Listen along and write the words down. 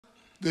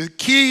The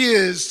key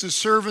is to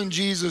serving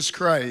Jesus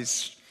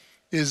Christ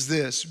is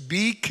this: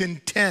 be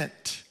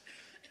content,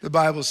 the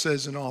Bible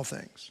says, in all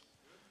things.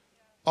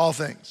 All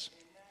things.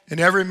 And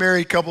every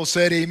married couple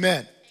said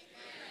amen.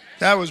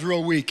 That was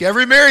real weak.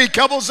 Every married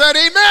couple said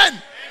amen.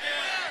 Amen.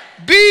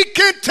 Be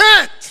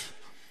content.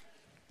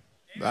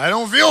 I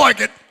don't feel like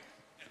it.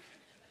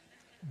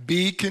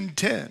 Be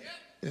content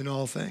in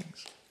all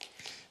things.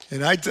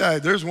 And I tell you,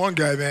 there's one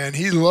guy, man,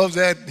 he loves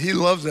that. He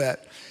loves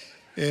that.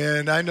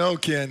 And I know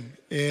Ken.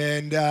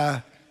 And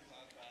I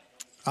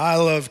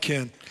love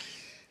Ken.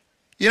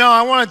 You know,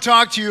 I want to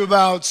talk to you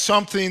about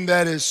something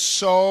that is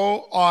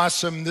so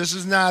awesome. This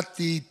is not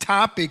the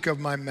topic of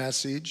my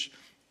message,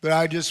 but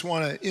I just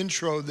want to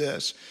intro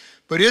this.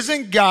 But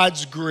isn't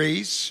God's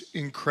grace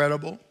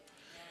incredible?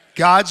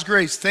 God's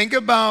grace. Think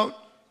about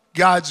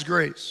God's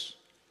grace.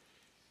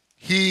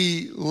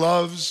 He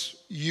loves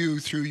you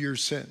through your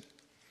sin.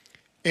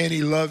 And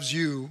he loves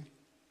you.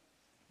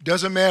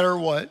 Doesn't matter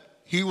what.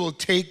 He will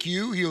take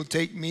you. He'll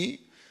take me.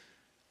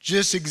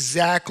 Just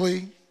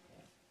exactly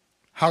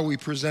how we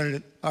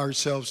presented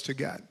ourselves to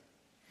God.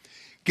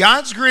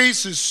 God's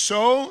grace is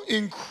so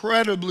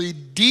incredibly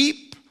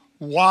deep,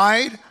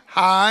 wide,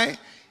 high.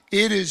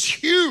 It is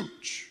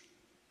huge.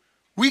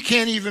 We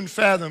can't even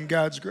fathom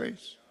God's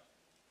grace.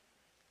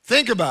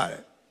 Think about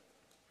it.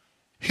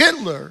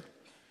 Hitler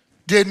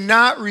did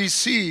not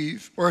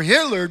receive, or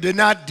Hitler did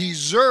not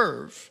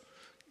deserve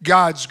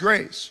God's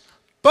grace.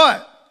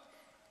 But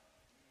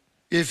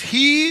if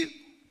he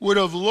would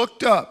have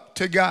looked up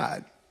to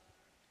God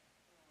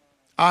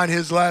on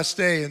his last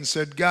day and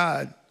said,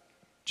 God,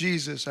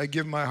 Jesus, I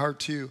give my heart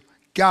to you,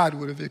 God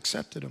would have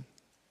accepted him.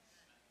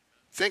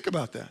 Think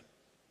about that.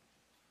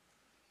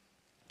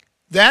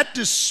 That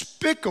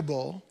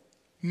despicable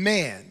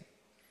man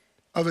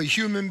of a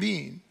human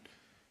being,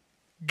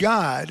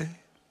 God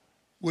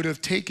would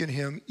have taken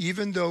him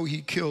even though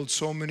he killed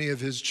so many of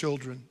his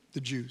children,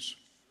 the Jews.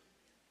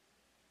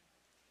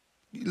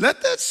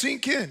 Let that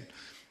sink in.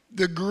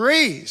 The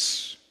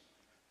grace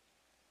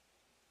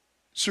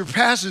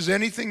surpasses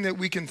anything that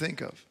we can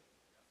think of.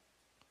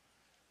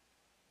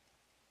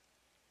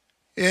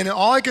 And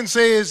all I can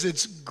say is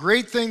it's a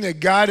great thing that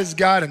God is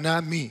God and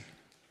not me.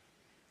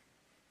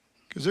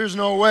 Because there's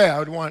no way I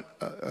would want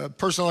a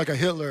person like a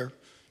Hitler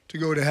to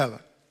go to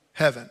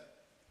heaven.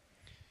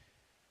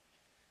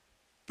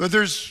 But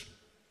there's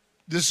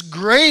this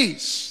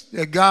grace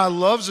that God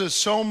loves us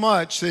so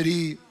much that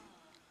he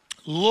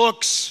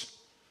looks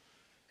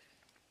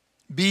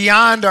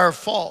beyond our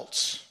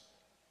faults.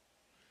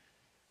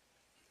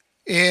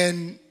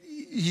 And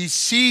he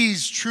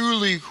sees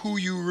truly who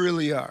you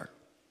really are.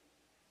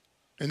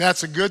 And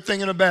that's a good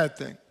thing and a bad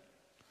thing.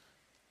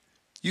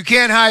 You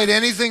can't hide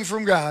anything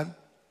from God.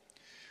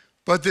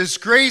 But this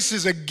grace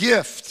is a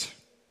gift.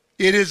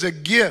 It is a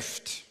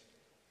gift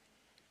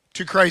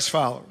to Christ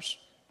followers.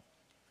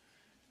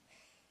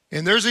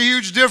 And there's a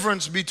huge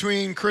difference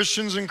between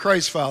Christians and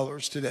Christ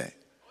followers today.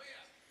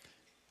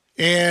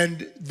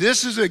 And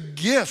this is a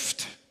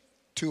gift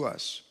to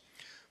us.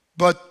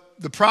 But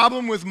the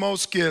problem with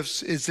most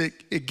gifts is that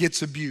it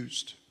gets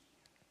abused.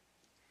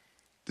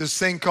 This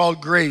thing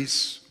called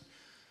grace.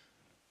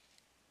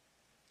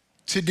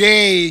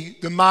 Today,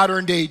 the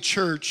modern day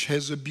church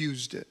has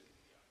abused it.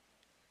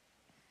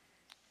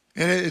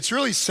 And it's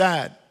really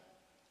sad.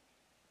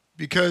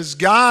 Because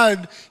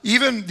God,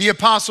 even the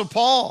Apostle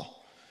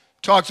Paul,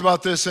 talked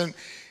about this. And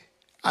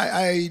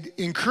I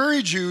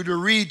encourage you to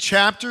read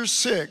chapter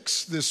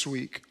 6 this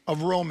week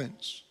of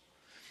Romans.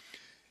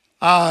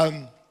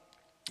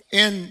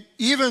 And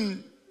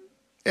even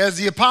as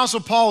the Apostle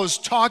Paul is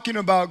talking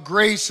about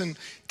grace and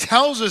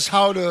tells us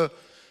how to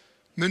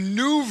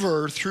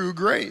maneuver through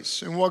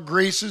grace and what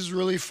grace is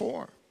really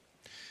for.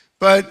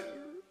 But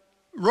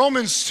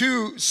Romans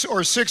 2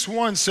 or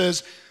 6:1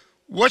 says,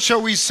 what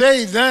shall we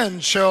say then?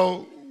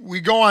 Shall we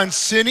go on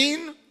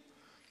sinning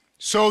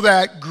so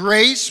that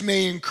grace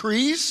may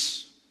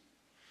increase?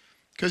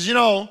 Because, you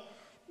know,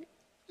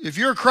 if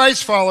you're a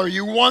Christ follower,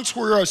 you once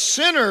were a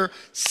sinner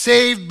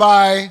saved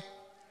by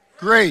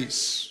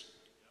grace.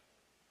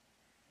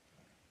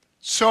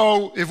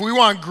 So if we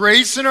want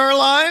grace in our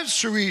lives,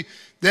 should we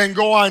then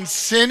go on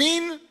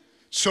sinning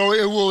so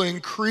it will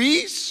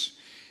increase?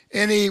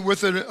 And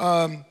with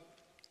an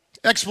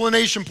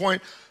explanation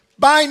point,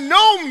 by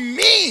no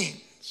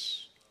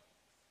means.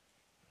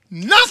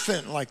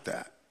 Nothing like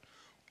that.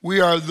 We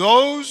are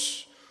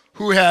those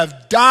who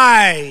have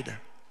died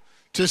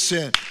to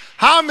sin.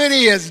 How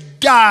many has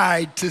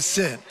died to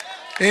sin?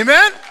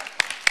 Amen?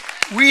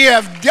 We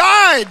have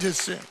died to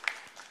sin.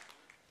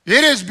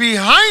 It is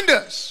behind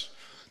us.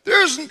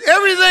 There's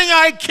everything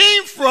I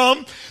came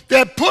from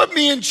that put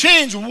me in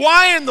chains.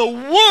 Why in the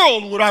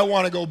world would I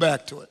want to go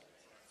back to it?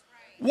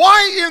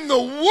 Why in the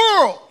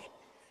world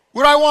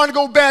would I want to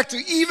go back to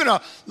even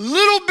a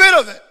little bit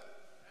of it?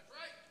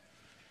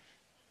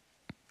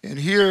 And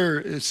here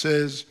it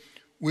says,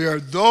 we are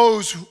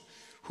those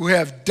who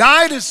have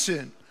died to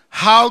sin.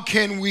 How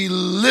can we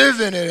live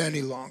in it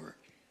any longer?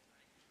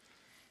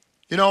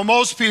 You know,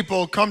 most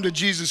people come to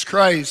Jesus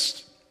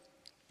Christ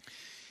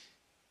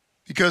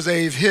because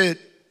they've hit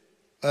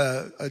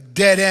a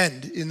dead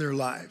end in their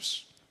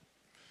lives.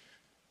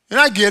 And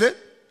I get it.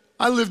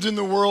 I lived in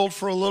the world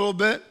for a little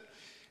bit.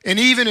 And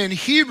even in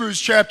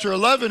Hebrews chapter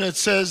 11, it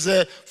says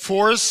that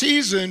for a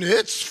season,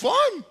 it's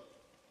fun.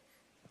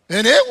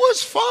 And it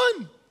was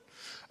fun.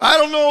 I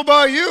don't know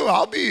about you.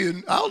 I'll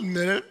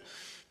admit it.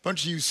 A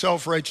bunch of you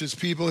self-righteous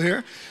people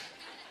here.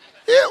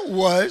 It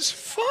was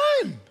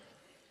fun.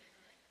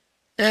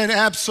 And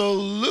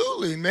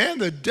absolutely, man,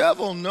 the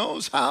devil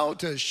knows how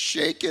to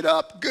shake it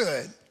up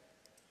good.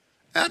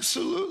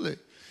 Absolutely.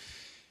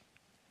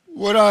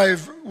 What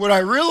I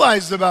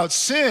realized about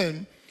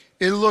sin,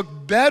 it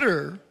looked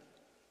better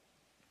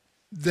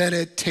than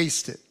it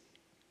tasted.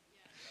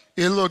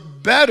 It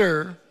looked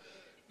better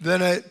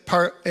than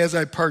as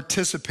I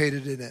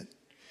participated in it.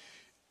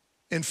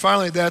 And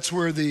finally, that's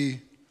where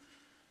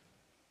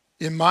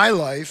in my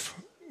life,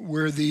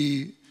 where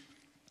the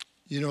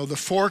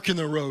fork in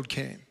the road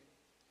came.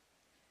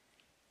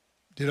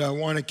 Did I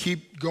want to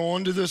keep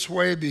going to this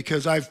way?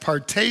 Because I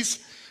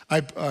participated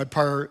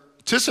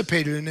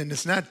in it and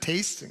it's not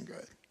tasting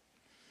good.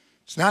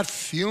 It's not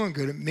feeling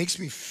good. It makes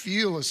me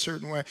feel a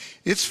certain way.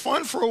 It's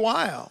fun for a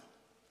while.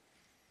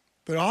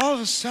 But all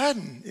of a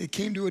sudden, it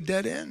came to a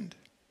dead end.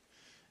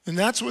 And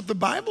that's what the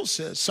Bible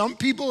says. Some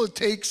people it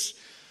takes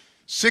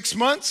 6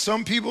 months.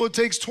 Some people it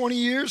takes 20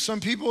 years. Some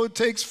people it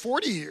takes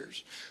 40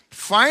 years.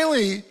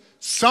 Finally,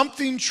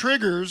 something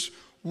triggers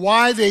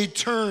why they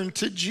turn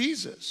to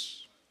Jesus.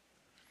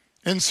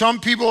 And some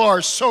people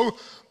are so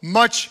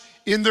much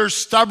in their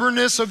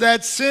stubbornness of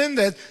that sin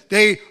that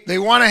they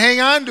want to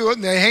hang on to it,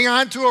 and they hang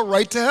on to it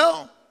right to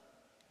hell.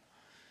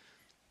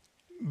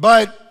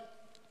 But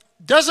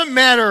doesn't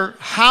matter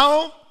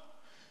how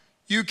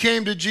you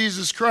came to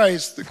Jesus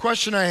Christ, the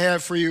question I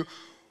have for you,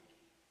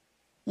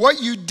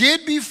 what you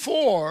did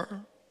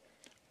before,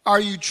 are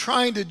you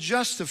trying to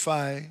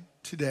justify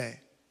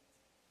today?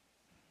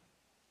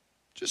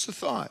 Just a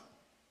thought.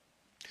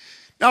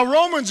 Now,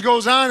 Romans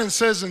goes on and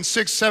says in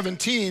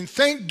 6:17,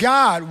 thank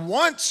God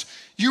once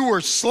you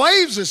were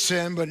slaves of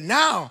sin, but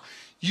now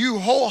you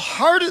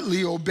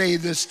wholeheartedly obey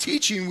this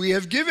teaching we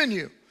have given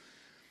you.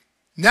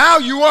 Now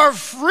you are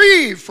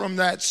free from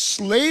that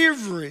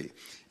slavery.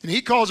 And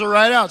he calls it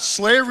right out.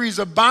 Slavery is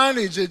a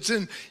bondage.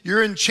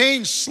 You're in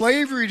chains,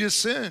 slavery to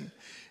sin.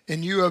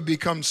 And you have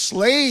become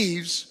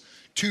slaves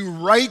to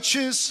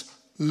righteous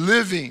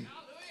living.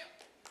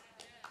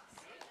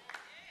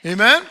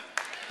 Amen?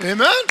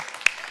 Amen?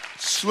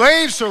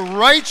 Slaves to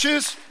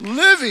righteous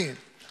living.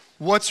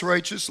 What's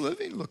righteous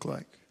living look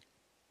like?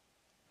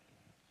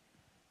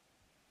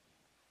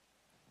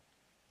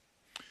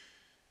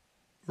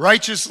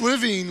 Righteous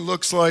living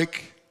looks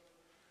like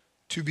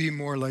to be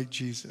more like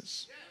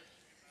Jesus.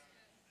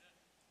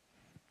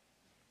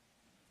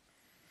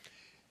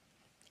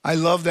 I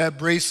love that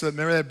bracelet.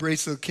 Remember that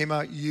bracelet came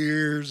out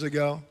years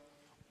ago?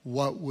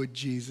 What would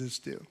Jesus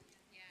do?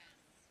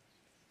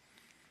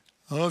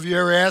 I don't know if you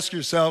ever ask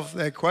yourself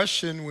that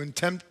question when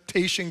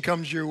temptation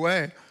comes your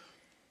way.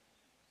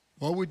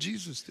 What would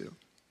Jesus do?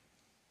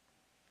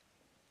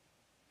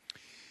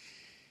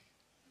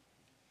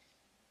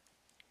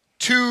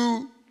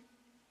 To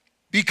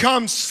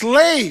become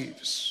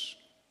slaves.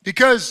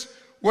 Because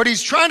what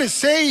he's trying to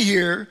say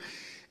here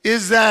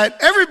is that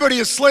everybody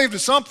is slave to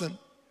something.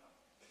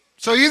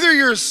 So either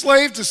you're a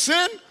slave to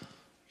sin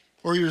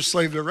or you're a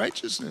slave to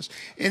righteousness.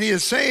 And he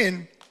is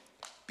saying,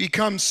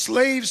 become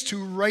slaves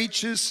to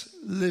righteous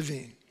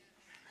living.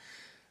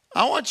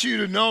 I want you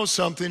to know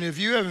something. If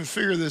you haven't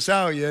figured this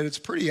out yet, it's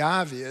pretty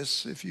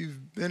obvious. If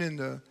you've been in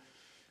the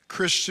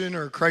Christian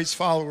or Christ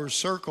follower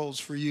circles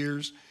for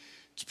years,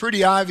 it's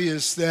pretty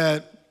obvious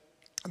that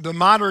the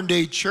modern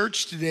day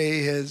church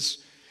today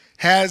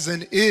has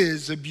and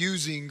is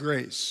abusing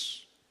grace.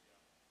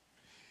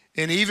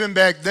 And even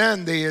back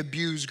then, they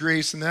abused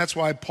grace, and that's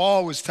why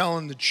Paul was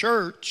telling the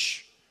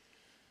church,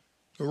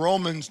 the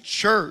Roman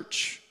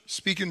church,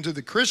 speaking to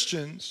the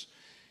Christians,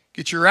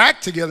 get your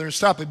act together and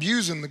stop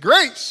abusing the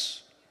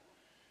grace.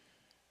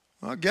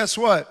 Well, guess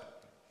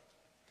what?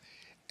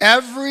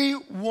 Every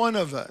one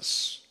of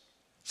us,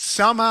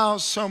 somehow,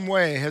 some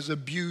way, has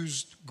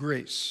abused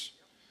grace.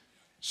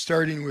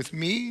 Starting with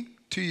me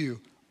to you.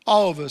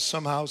 All of us,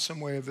 somehow, some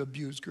way, have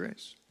abused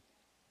grace.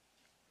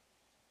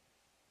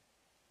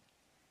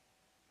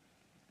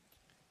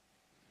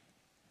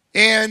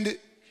 And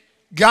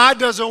God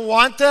doesn't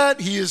want that.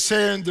 He is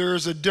saying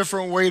there's a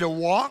different way to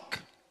walk.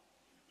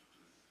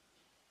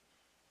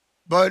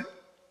 But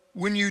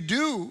when you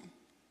do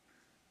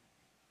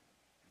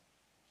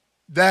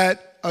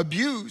that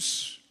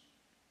abuse,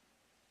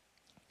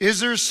 is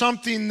there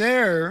something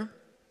there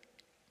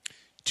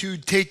to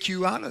take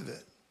you out of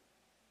it?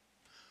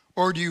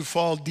 Or do you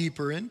fall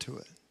deeper into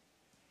it?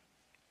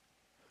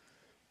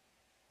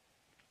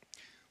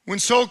 When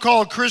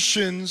so-called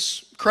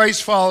Christians,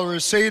 Christ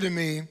followers, say to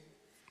me,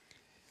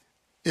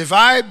 if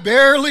I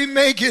barely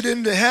make it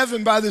into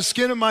heaven by the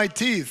skin of my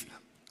teeth,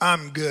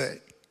 I'm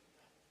good.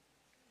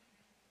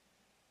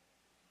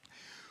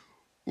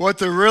 What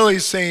they're really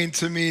saying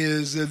to me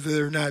is that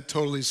they're not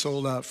totally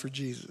sold out for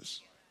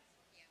Jesus.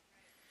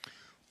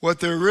 What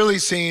they're really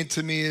saying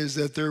to me is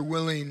that they're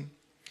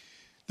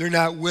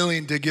not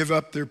willing to give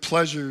up their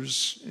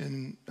pleasures,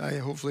 and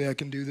hopefully I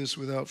can do this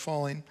without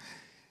falling.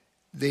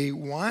 They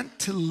want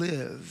to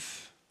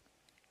live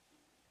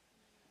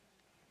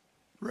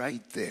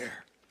right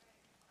there,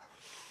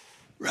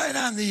 right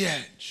on the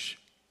edge,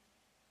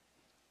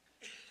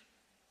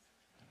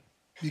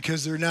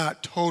 because they're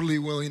not totally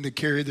willing to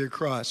carry their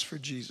cross for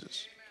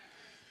Jesus.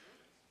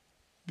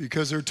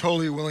 Because they're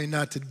totally willing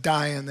not to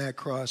die on that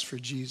cross for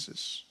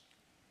Jesus.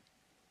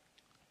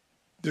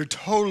 They're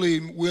totally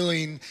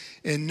willing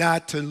and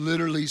not to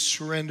literally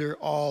surrender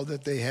all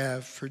that they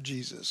have for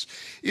Jesus.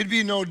 It'd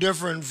be no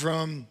different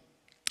from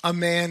a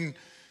man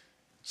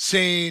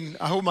saying,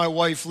 I hope my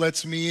wife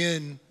lets me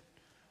in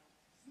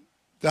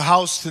the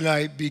house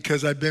tonight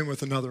because I've been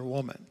with another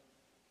woman,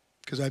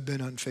 because I've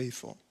been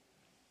unfaithful.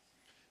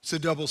 It's a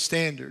double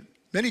standard.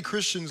 Many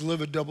Christians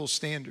live a double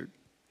standard.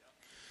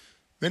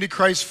 Many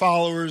Christ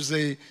followers,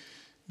 they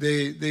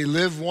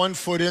live one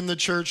foot in the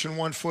church and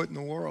one foot in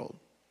the world.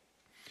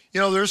 You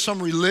know, there's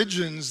some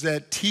religions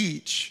that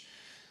teach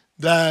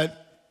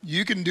that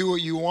you can do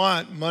what you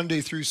want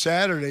Monday through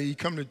Saturday. You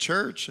come to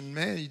church and,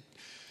 man,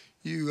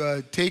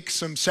 you take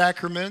some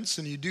sacraments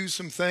and you do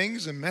some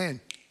things and, man,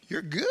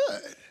 you're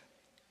good.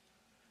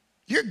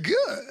 You're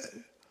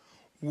good.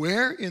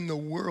 Where in the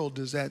world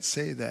does that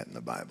say that in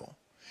the Bible?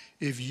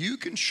 If you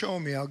can show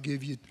me, I'll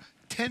give you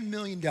 $10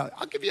 million.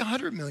 I'll give you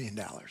 $100 million.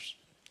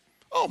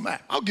 Oh, man,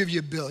 I'll give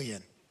you $1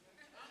 billion.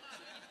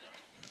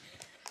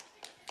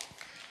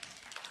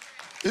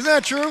 Isn't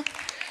that true?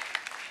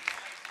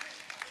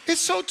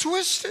 It's so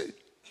twisted.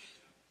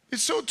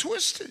 It's so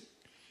twisted.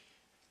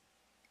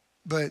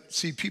 But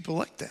see, people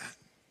like that.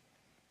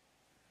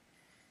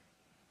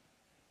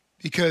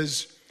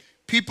 Because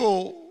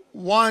people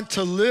want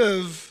to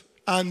live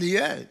on the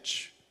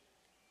edge.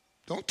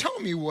 Don't tell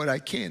me what I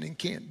can and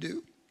can't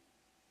do.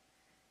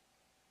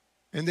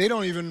 And they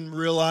don't even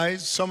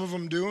realize, some of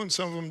them do and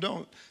some of them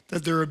don't,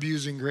 that they're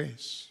abusing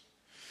grace.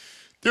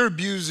 They're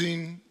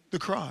abusing the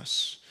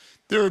cross.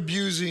 They're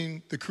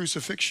abusing the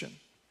crucifixion.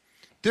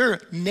 They're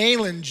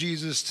nailing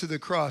Jesus to the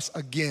cross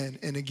again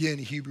and again,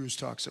 Hebrews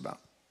talks about.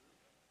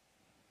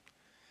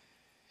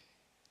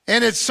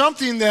 And it's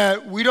something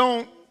that we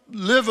don't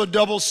live a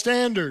double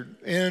standard.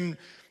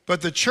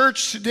 But the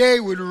church today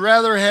would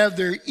rather have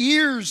their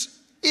ears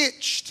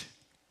itched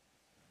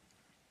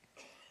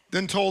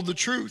than told the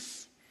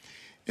truth.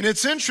 And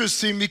it's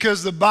interesting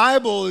because the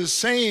Bible is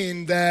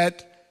saying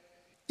that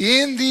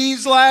in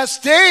these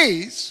last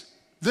days,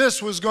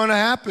 this was going to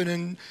happen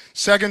in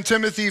 2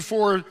 Timothy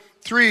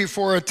 4:3.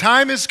 For a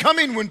time is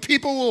coming when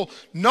people will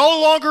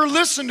no longer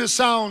listen to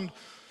sound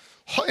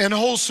and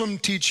wholesome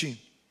teaching.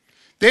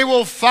 They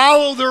will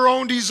follow their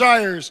own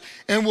desires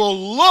and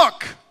will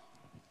look.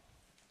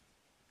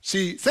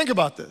 See, think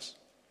about this.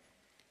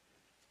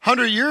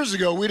 100 years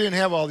ago, we didn't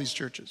have all these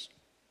churches.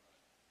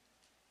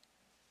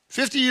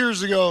 50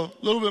 years ago,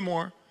 a little bit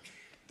more,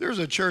 there's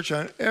a church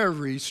on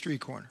every street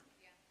corner.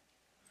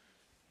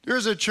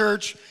 There's a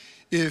church,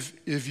 if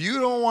you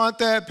don't want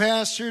that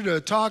pastor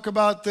to talk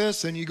about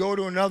this, then you go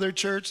to another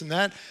church and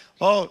that,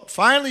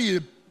 finally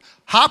you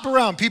hop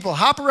around. People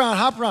hop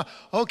around.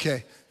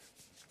 Okay,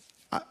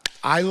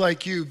 I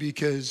like you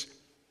because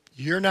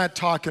you're not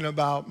talking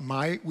about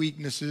my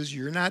weaknesses.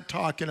 You're not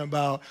talking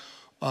about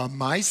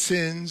my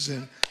sins,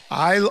 and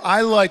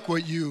I like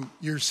what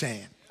you're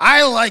saying.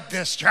 I like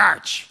this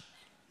church.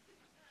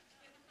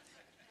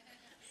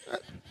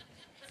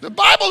 The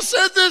Bible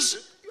said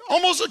this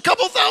almost a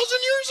couple thousand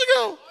years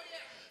ago.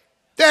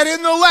 That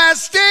in the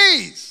last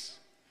days,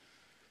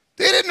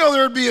 they didn't know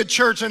there would be a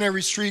church on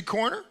every street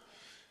corner.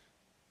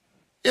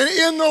 And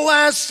in the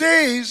last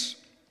days,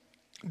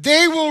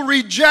 they will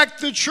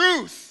reject the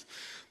truth.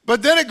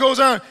 But then it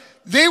goes on.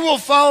 They will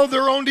follow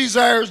their own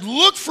desires.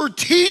 Look for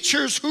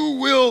teachers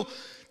who will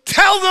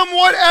tell them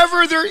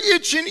whatever their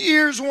itching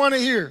ears want to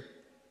hear.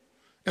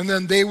 And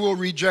then they will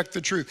reject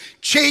the truth.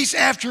 Chase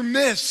after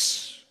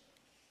myths.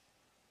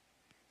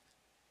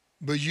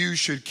 But you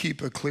should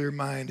keep a clear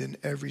mind in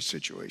every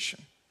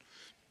situation.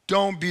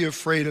 Don't be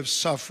afraid of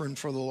suffering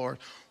for the Lord.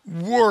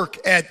 Work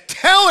at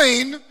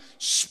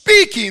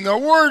speaking. The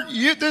word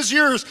this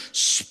year is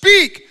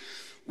speak.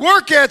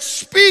 Work at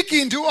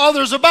speaking to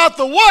others about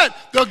the what?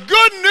 The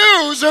good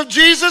news of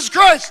Jesus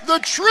Christ. The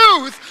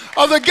truth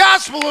of the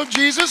gospel of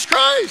Jesus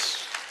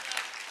Christ.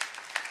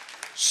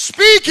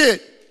 Speak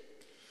it.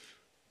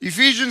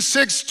 Ephesians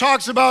 6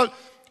 talks about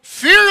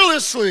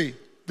fearlessly,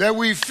 that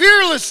we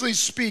fearlessly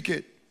speak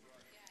it.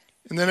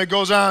 And then it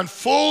goes on,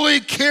 fully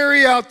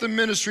carry out the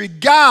ministry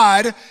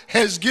God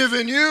has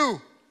given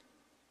you.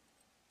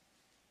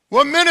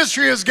 What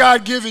ministry has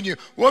God given you?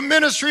 What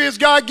ministry has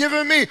God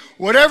given me?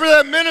 Whatever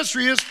that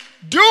ministry is,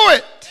 do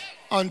it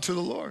unto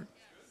the Lord.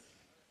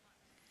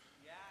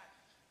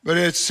 But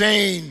it's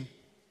saying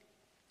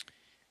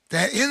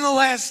that in the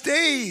last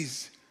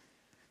days,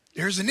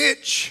 there's an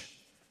itch.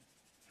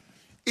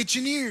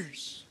 Itching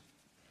ears.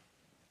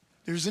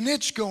 There's an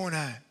itch going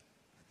on.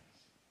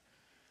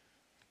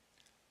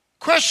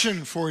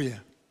 Question for you.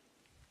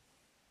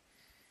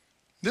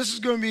 This is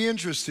going to be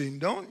interesting.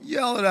 Don't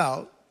yell it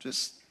out.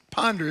 Just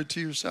ponder it to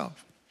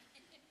yourself.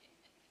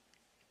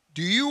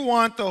 Do you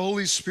want the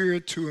Holy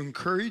Spirit to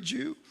encourage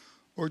you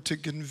or to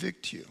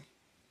convict you?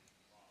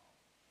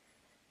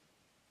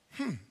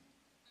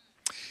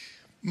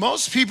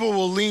 Most people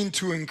will lean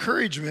to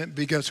encouragement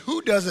because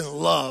who doesn't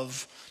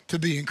love to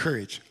be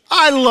encouraged?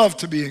 I love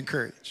to be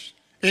encouraged.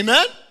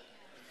 Amen?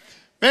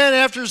 Man,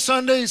 after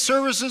Sunday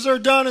services are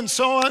done and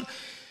so on,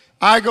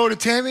 I go to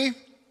Tammy,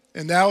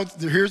 and now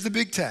here's the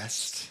big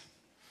test.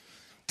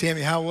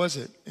 Tammy, how was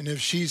it? And if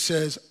she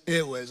says,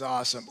 it was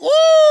awesome.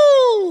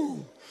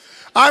 Woo!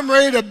 I'm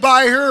ready to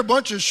buy her a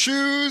bunch of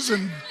shoes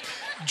and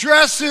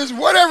dresses,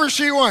 whatever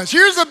she wants.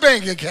 Here's a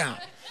bank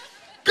account.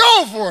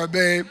 Go for it,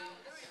 babe.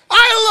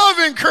 I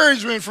love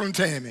encouragement from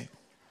Tammy.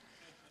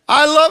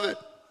 I love it.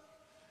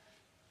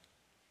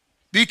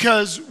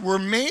 Because we're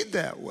made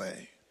that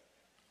way.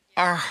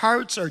 Our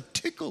hearts are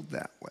tickled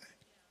that way.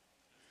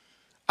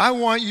 I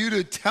want you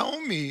to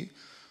tell me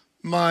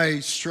my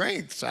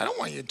strengths. I don't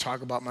want you to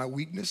talk about my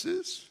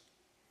weaknesses.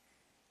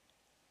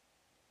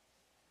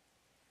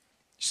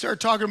 You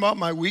start talking about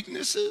my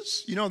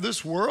weaknesses, you know,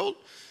 this world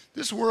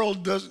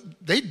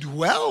they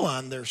dwell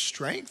on their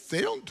strength.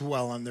 They don't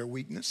dwell on their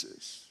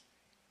weaknesses.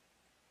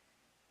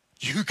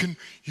 You can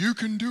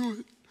do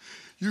it.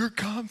 You're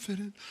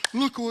confident.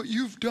 Look what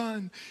you've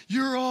done.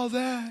 You're all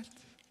that.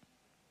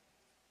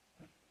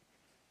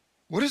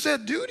 What does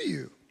that do to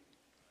you?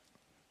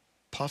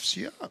 Puffs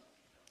you up.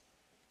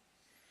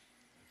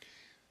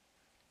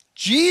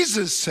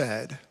 Jesus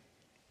said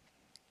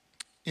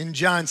in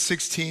John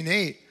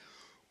 16:8,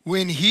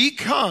 when he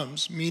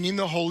comes, meaning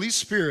the Holy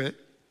Spirit,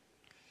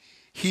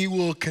 he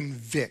will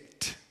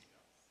convict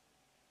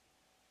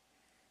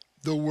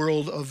the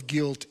world of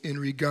guilt in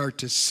regard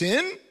to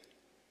sin,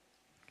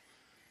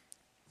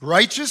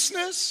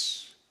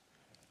 righteousness,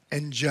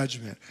 and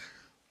judgment.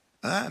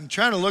 I'm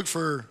trying to look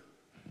for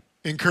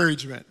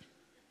encouragement.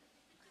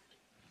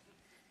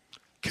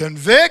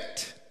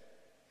 Convict.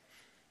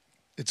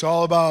 It's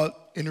all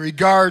about in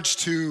regards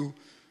to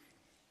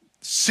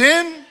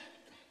sin,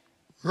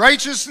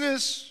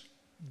 righteousness,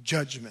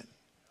 judgment.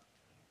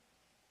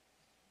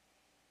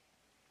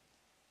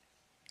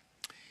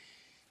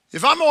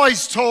 If I'm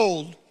always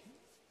told,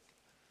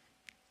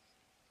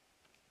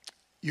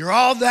 you're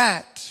all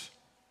that,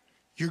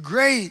 you're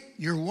great,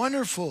 you're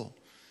wonderful,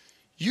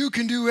 you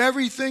can do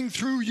everything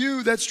through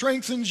you that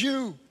strengthens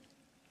you,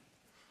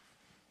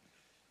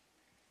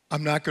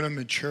 I'm not going to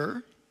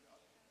mature.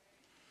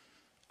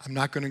 I'm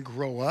not going to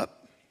grow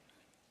up.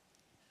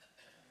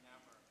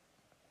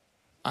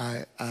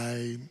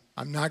 I'm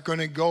not going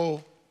to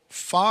go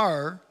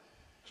far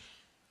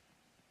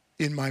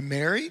in my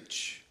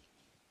marriage.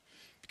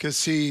 Because,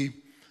 see,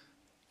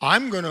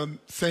 I'm going to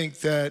think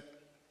that,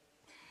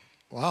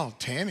 wow,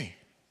 Tammy,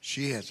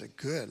 she has a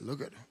good,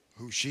 look at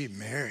who she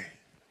married.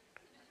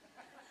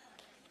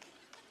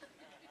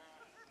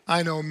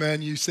 I know,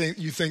 men, you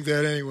think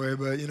that anyway,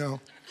 but, you know.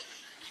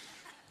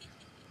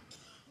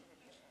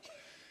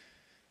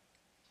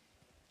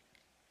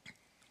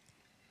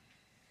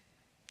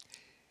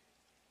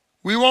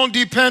 We won't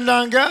depend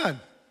on God.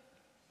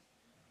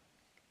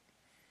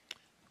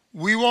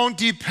 We won't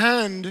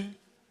depend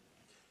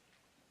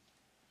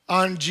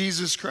on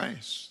Jesus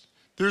Christ.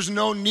 There's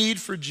no need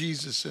for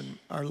Jesus in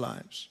our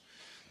lives.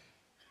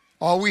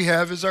 All we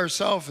have is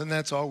ourselves, and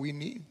that's all we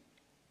need.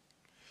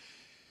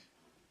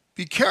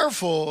 Be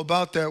careful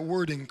about that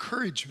word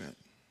encouragement.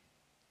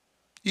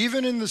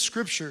 Even in the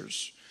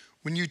scriptures,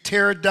 when you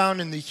tear it down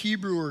in the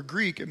Hebrew or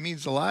Greek, it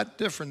means a lot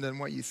different than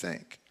what you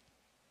think.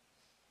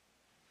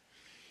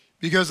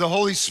 Because the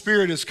Holy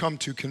Spirit has come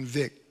to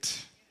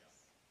convict.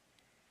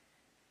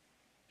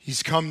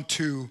 He's come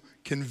to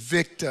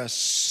convict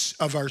us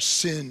of our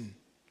sin,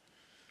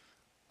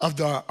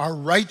 of our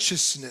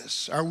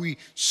righteousness. Are we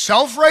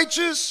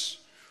self-righteous?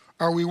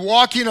 Are we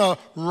walking a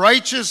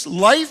righteous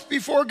life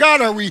before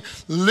God? Are we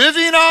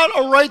living out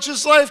a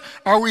righteous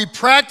life? Are we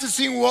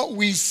practicing what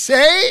we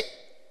say?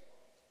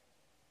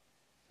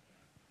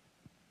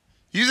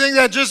 You think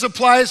that just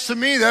applies to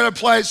me? That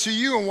applies to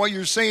you and what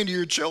you're saying to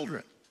your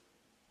children.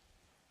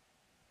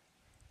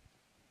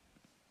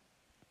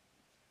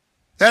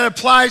 That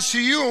applies to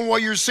you and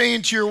what you're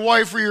saying to your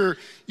wife or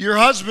your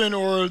husband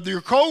or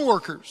your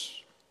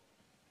co-workers.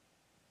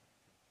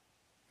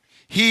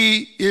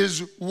 He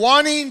is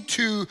wanting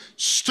to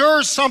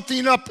stir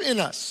something up in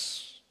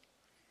us,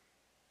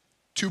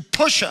 to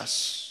push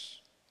us.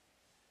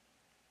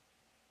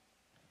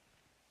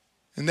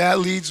 And that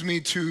leads me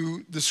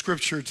to the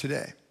scripture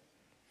today.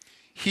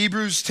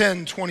 Hebrews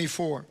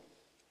 10:24.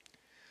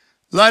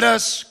 Let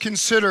us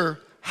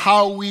consider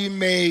how we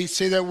may,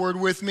 say that word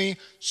with me,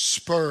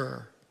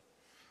 spur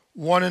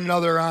one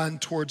another on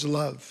towards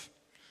love,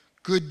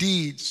 good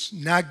deeds,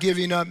 not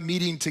giving up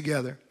meeting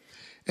together,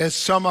 as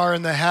some are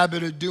in the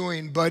habit of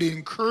doing, but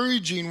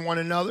encouraging one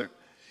another,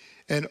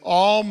 and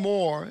all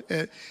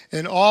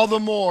the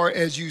more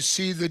as you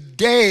see the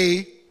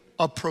day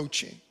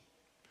approaching.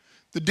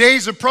 The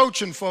day's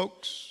approaching,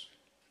 folks.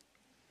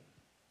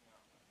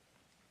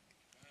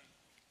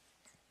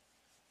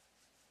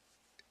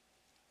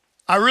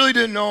 I really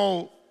didn't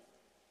know.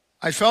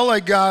 I felt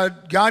like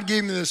God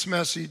gave me this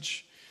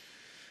message,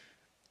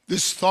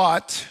 this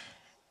thought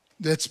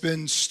that's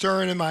been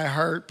stirring in my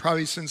heart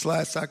probably since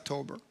last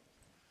October.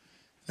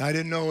 I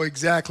didn't know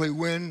exactly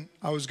when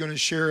I was going to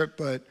share it,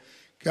 but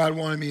God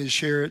wanted me to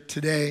share it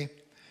today.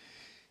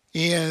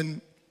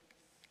 And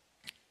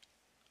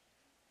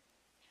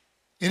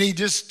he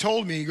just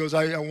told me, he goes,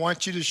 I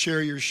want you to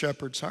share your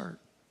shepherd's heart.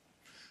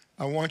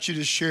 I want you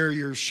to share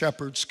your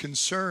shepherd's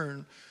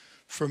concern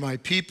for my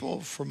people,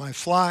 for my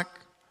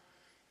flock,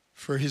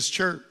 for his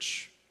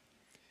church.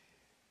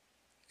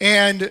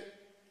 And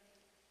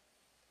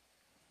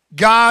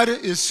God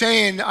is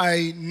saying,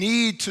 I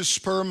need to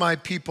spur my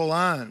people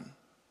on.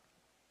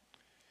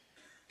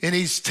 And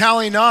he's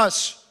telling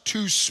us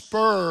to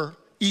spur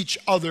each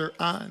other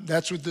on.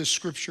 That's what this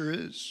scripture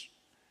is.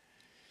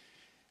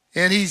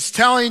 And he's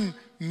telling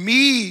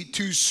me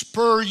to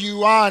spur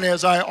you on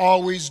as I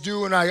always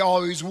do and I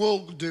always will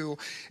do.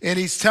 And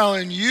he's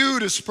telling you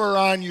to spur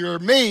on your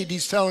mate.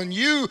 He's telling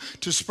you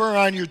to spur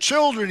on your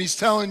children. He's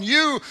telling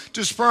you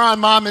to spur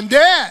on mom and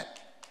dad.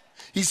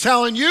 He's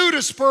telling you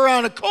to spur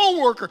on a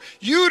coworker,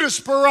 you to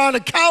spur on a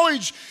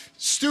college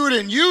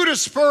student, you to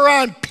spur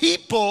on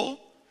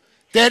people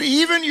that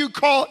even you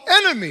call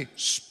enemy,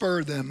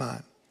 spur them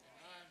on.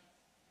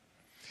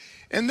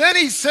 And then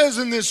he says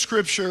in this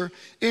scripture,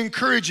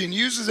 encouraging,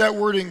 uses that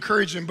word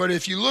encouraging, but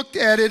if you looked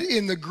at it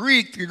in the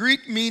Greek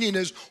meaning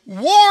is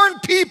warn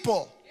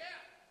people.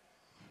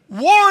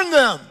 Warn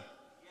them.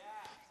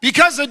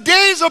 Because the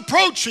day's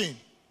approaching.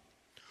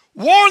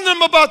 Warn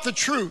them about the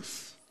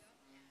truth.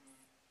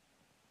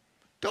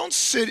 Don't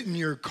sit in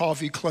your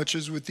coffee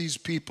clutches with these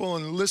people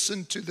and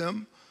listen to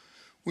them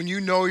when you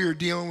know you're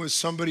dealing with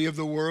somebody of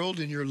the world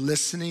and you're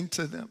listening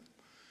to them.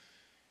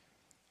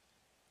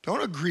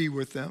 Don't agree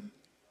with them.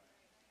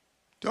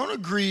 Don't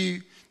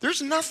agree.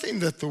 There's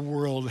nothing that the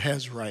world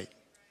has right.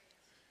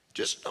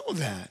 Just know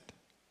that.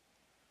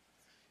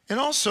 And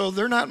also,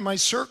 they're not my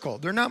circle.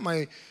 They're not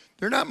my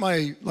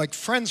like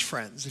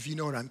friends, if you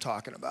know what I'm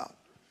talking about.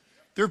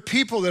 They're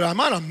people that I'm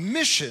on a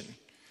mission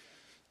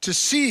to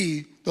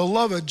see the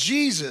love of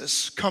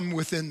Jesus come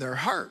within their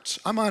hearts.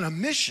 I'm on a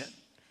mission.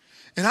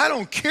 And I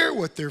don't care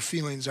what their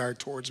feelings are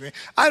towards me.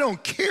 I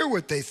don't care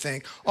what they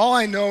think. All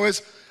I know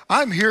is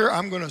I'm here,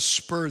 I'm going to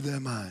spur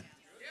them on.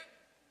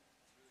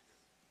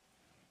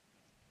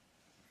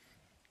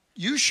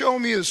 You show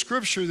me a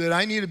scripture that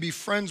I need to be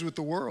friends with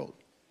the world.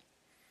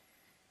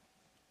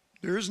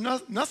 There is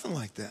nothing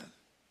like that.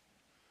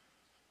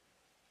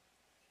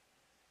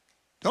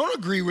 Don't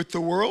agree with the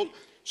world.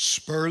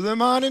 Spur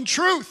them on in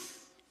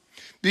truth.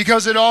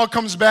 Because it all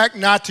comes back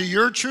not to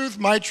your truth,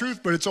 my truth,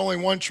 but it's only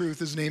one truth.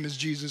 His name is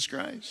Jesus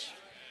Christ.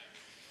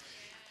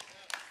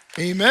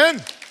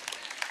 Amen.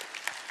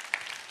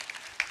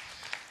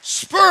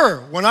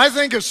 Spur. When I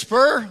think of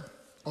spur,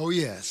 oh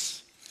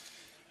yes,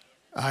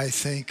 I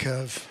think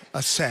of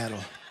a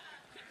saddle.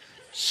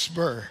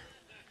 Spur.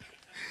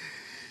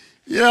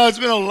 You know, it's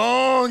been a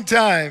long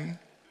time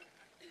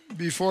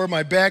before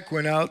my back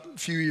went out a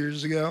few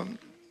years ago.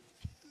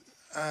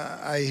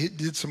 I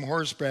did some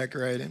horseback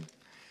riding.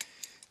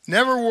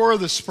 Never wore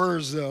the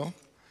spurs, though.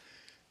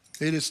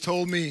 They just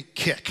told me,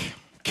 kick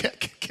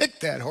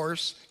that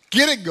horse.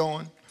 Get it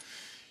going.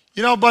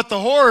 You know, but the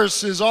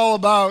horse is all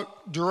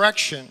about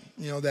direction.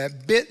 You know,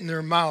 that bit in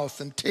their mouth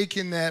and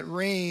taking that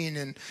rein.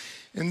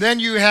 And then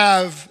you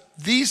have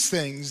these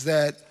things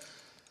that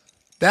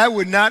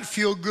would not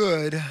feel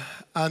good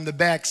on the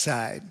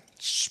backside.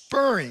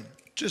 Spurring,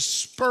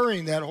 just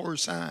spurring that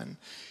horse on.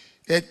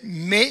 It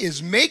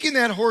is making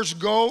that horse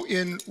go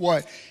in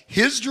what?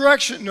 His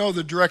direction? No,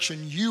 the direction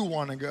you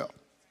want to go.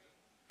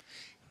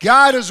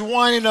 God is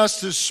wanting us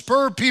to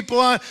spur people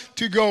on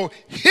to go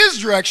his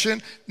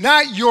direction,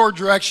 not your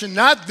direction,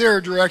 not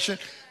their direction.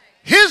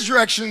 His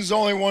direction is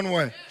only one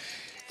way.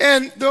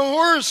 And the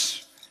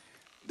horse,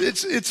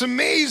 it's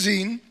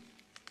amazing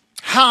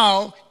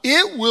how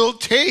it will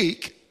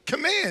take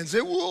commands.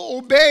 It will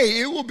obey.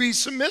 It will be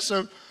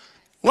submissive.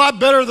 A lot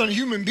better than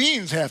human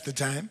beings half the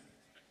time.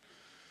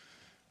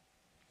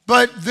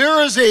 But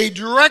there is a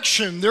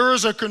direction, there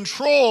is a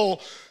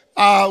control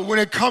when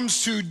it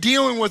comes to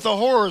dealing with a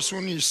horse,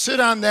 when you sit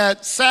on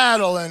that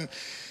saddle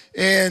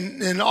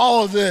and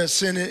all of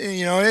this. And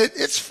you know,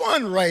 it's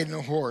fun riding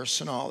a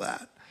horse and all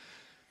that.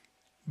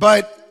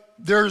 But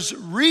there's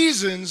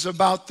reasons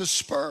about the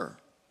spur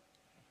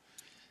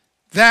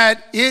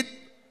that it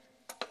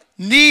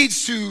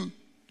needs to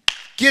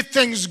get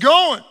things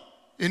going.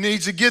 It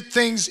needs to get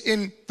things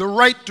in the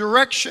right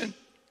direction.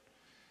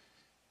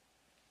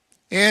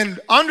 And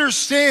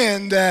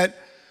understand that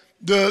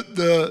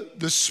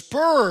the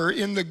spur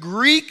in the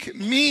Greek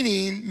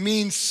meaning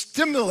means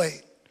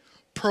stimulate,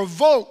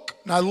 provoke.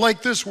 And I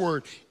like this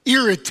word,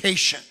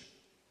 irritation.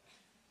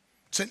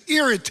 It's an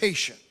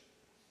irritation.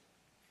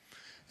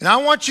 And I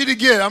want you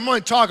to I'm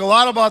going to talk a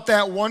lot about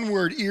that one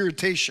word,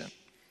 irritation.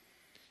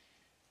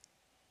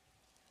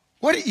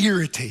 What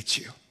irritates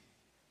you?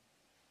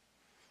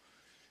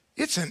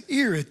 It's an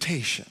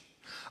irritation.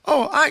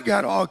 Oh, I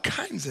got all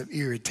kinds of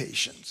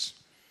irritations.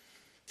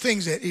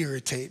 things that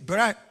irritate.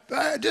 But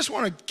I just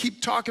want to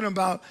keep talking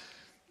about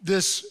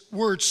this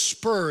word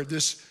spurred,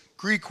 this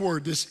Greek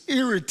word, this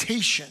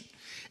irritation.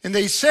 And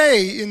they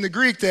say in the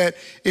Greek that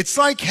it's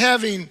like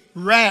having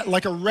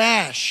like a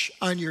rash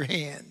on your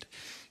hand.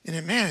 And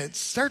it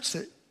starts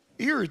to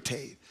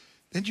irritate.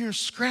 Then you're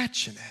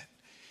scratching it.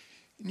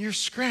 And you're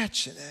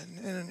scratching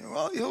it. And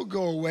well, it'll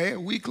go away. A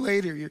week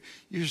later,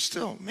 you're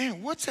still,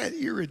 man, what's that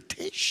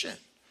irritation?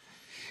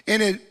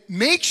 And it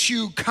makes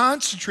you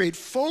concentrate,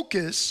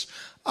 focus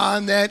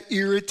on that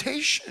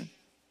irritation.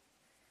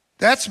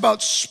 That's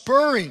about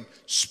spurring.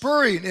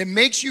 It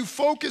makes you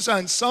focus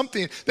on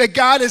something that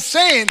God is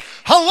saying,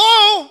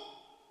 hello,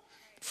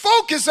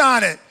 focus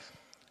on it.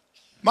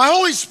 My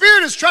Holy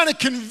Spirit is trying to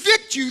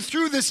convict you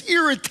through this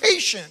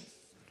irritation.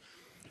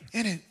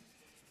 And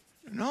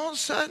all of a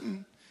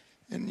sudden,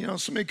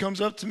 somebody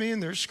comes up to me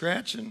and they're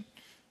scratching.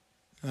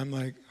 And I'm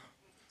like,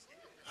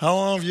 how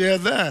long have you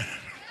had that?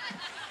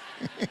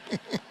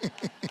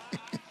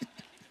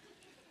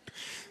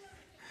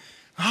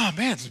 Oh,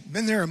 man, it's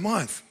been there a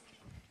month.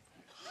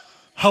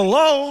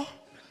 Hello?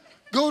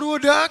 Go to a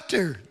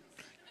doctor.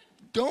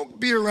 Don't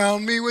be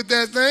around me with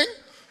that thing.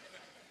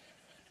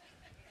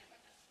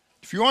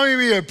 If you want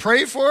me to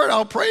pray for it,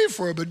 I'll pray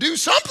for it, but do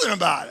something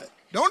about it.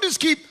 Don't just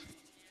keep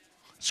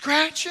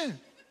scratching.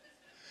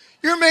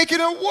 You're making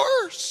it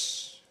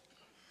worse.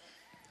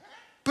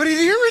 But it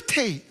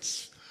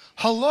irritates.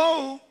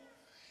 Hello?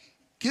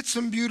 Get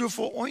some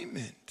beautiful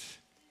ointment.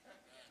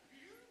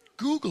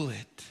 Google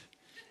it.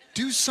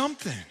 Do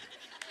something.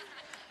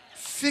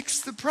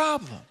 Fix the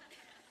problem.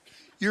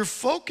 You're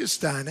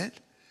focused on it.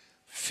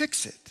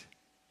 Fix it.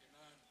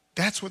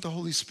 That's what the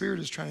Holy Spirit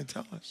is trying to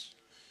tell us.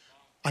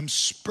 I'm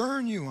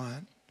spurring you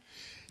on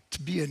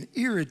to be an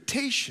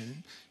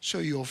irritation so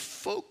you'll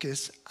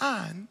focus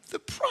on the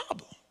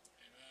problem.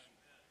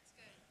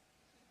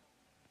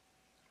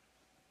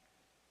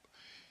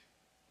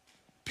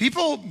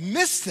 People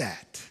miss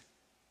that.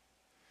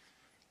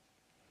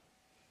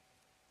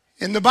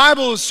 And the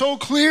Bible is so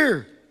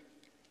clear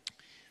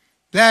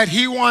that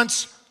he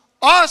wants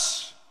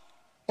us,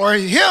 or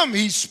him,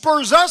 he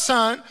spurs us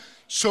on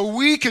so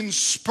we can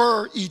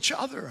spur each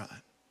other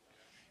on.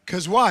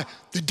 Because why?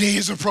 The day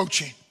is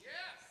approaching.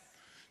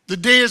 The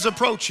day is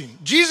approaching.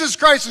 Jesus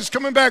Christ is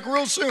coming back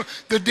real soon.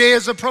 The day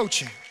is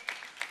approaching.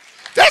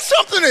 That's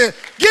something to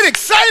get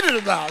excited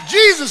about.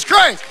 Jesus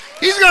Christ.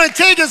 He's going to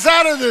take us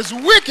out of this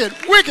wicked,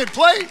 wicked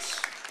place.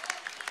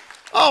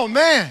 Oh,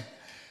 man.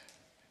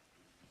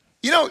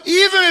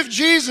 Even if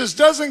Jesus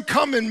doesn't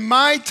come in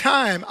my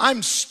time,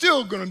 I'm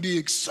still going to be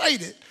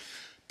excited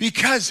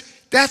because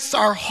that's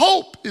our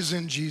hope is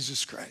in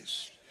Jesus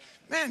Christ.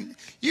 Man,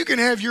 you can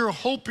have your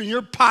hope in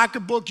your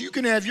pocketbook. You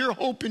can have your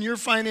hope in your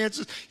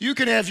finances. You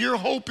can have your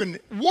hope in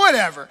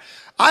whatever.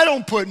 I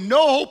don't put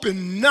no hope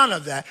in none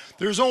of that.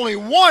 There's only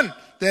one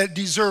that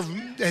deserves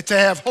to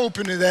have hope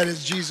in it, that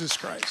is Jesus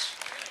Christ.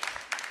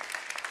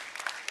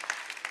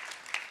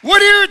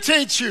 What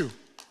irritates you?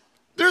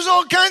 There's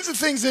all kinds of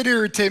things that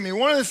irritate me.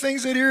 One of the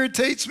things that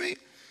irritates me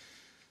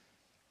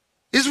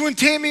is when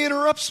Tammy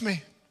interrupts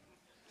me.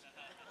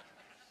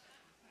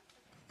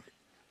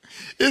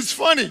 It's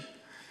funny.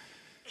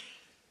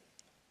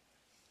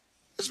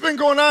 It's been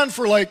going on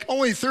for like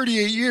only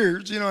 38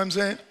 years, you know what I'm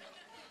saying?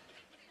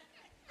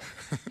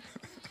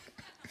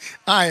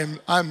 I'm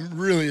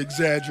really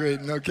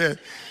exaggerating, okay?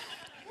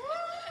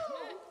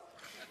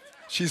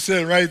 She's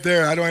sitting right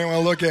there. I don't even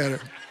want to look at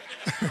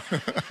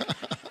her.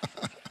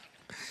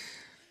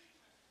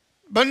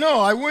 But no,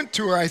 I went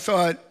to her, I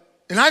thought,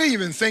 and I didn't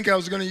even think I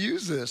was going to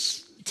use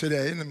this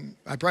today, and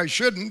I probably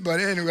shouldn't, but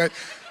anyway,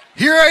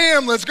 here I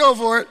am, let's go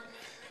for it.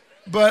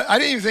 But I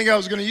didn't even think I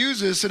was going to use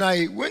this, and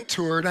I went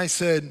to her and I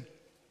said,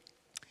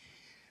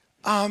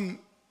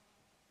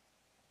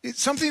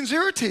 something's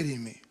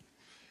irritating me.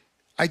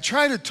 I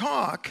try to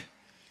talk,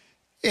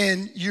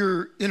 and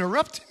you're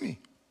interrupting me.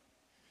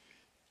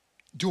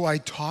 Do I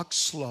talk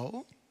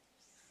slow?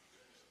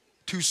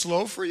 Too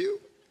slow for you?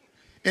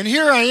 And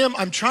here I am,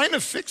 I'm trying to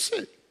fix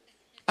it.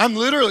 I'm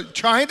literally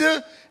trying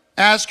to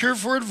ask her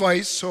for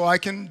advice so I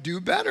can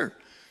do better.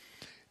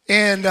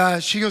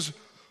 And she goes,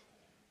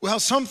 well,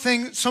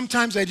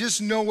 sometimes I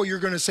just know what you're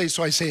going to say,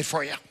 so I say it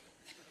for you.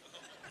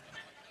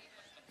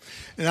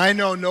 And I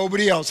know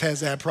nobody else has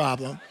that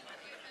problem.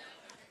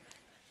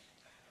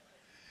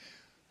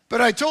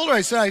 But I told her,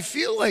 I said, I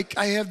feel like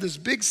I have this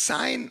big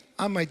sign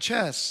on my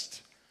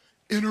chest.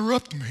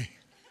 Interrupt me.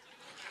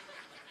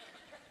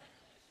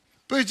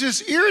 But it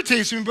just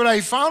irritates me. But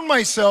I found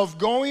myself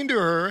going to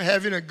her,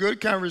 having a good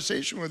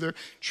conversation with her,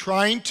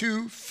 trying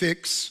to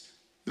fix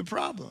the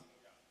problem.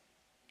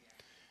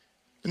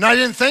 And I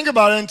didn't think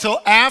about it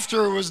until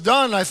after it was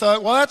done. I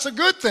thought, well, that's a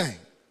good thing.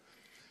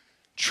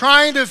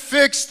 Trying to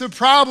fix the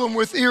problem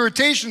with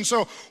irritation.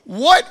 So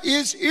what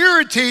is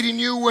irritating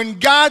you when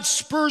God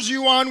spurs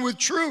you on with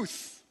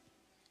truth?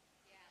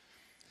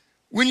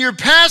 When your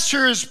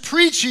pastor is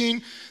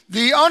preaching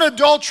the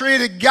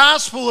unadulterated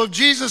gospel of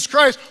Jesus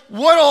Christ,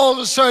 what all of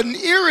a sudden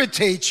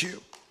irritates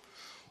you?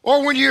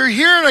 Or when you're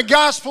hearing a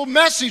gospel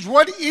message,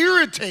 what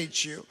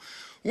irritates you?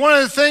 One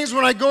of the things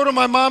when I go to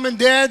my mom and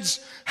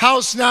dad's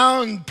house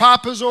now and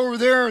Papa's over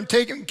there and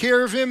taking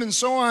care of him and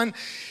so on,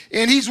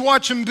 and he's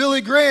watching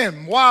Billy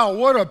Graham. Wow,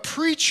 what a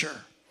preacher.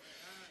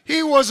 He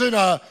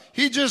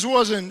just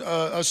wasn't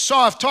a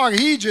soft talker.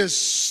 He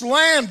just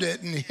slammed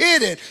it and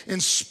hit it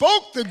and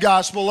spoke the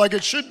gospel like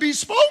it should be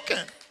spoken.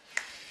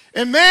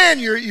 And man,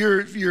 you're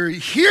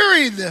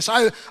hearing this.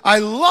 I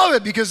love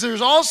it because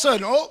there's all of a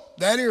sudden, oh,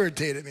 that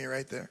irritated me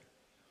right there.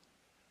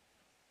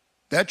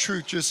 That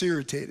truth just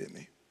irritated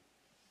me.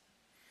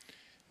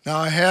 Now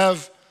I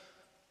have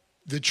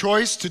the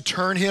choice to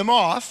turn him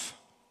off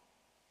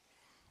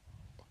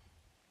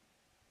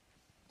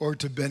or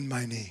to bend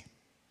my knee.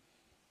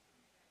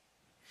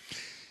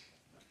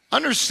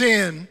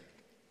 Understand,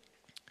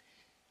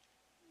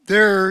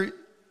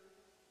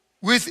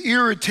 with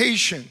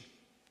irritation,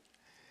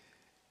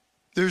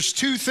 there's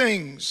two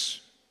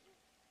things,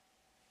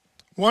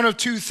 one of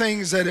two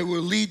things that it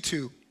will lead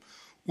to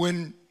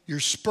when you're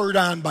spurred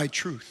on by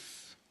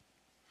truth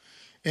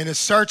and it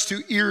starts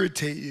to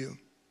irritate you.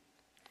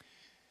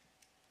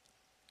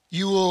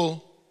 You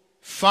will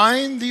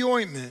find the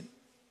ointment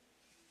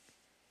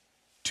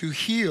to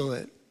heal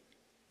it,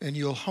 and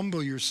you'll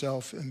humble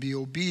yourself and be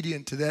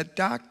obedient to that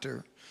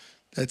doctor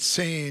that's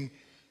saying,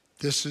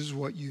 this is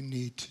what you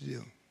need to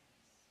do.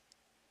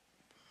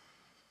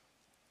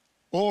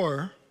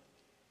 Or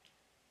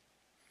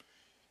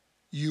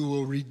you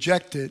will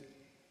reject it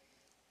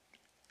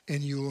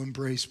and you will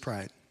embrace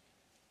pride.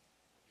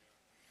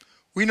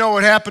 We know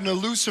what happened to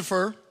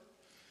Lucifer.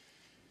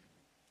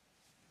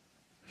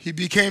 He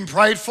became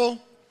prideful.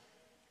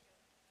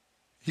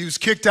 He was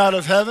kicked out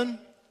of heaven.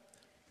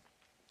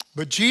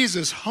 But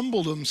Jesus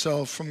humbled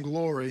himself from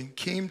glory,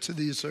 came to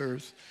this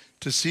earth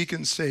to seek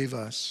and save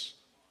us.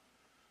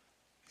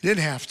 He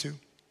didn't have to.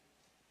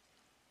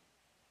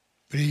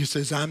 But he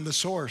says, I'm the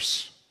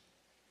source.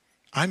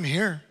 I'm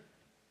here.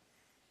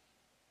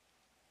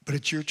 But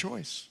it's your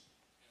choice.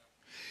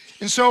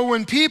 And so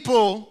when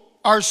people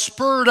are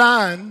spurred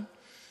on,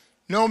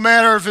 no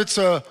matter if it's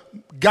a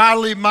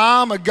godly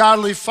mom, a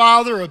godly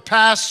father, a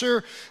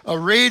pastor, a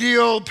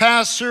radio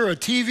pastor, a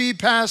TV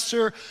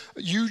pastor,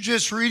 you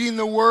just reading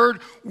the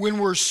word, when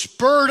we're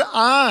spurred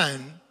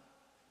on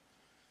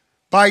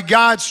by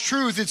God's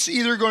truth, it's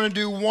either going to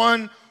do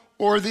one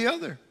or the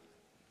other.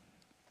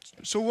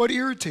 So what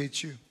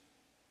irritates you?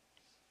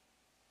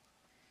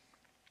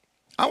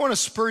 I want to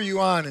spur you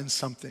on in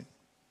something.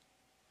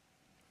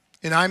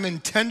 And I'm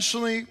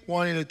intentionally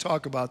wanting to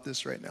talk about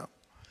this right now.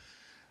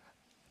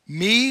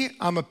 Me,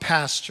 I'm a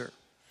pastor.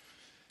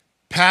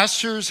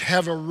 Pastors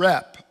have a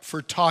rep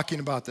for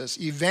talking about this.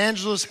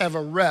 Evangelists have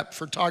a rep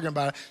for talking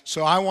about it.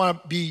 So I want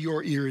to be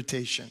your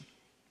irritation.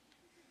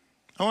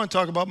 I want to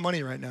talk about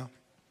money right now.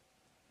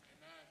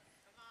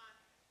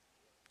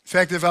 In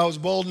fact, if I was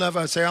bold enough,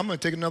 I'd say, I'm going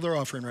to take another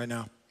offering right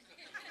now.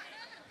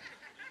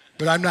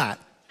 But I'm not.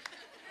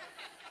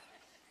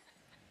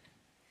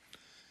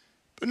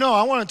 But no,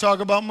 I want to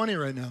talk about money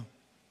right now.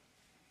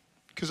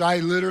 Because I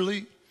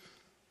literally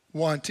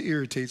want to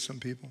irritate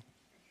some people.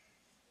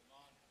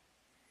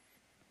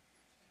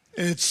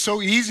 And it's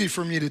so easy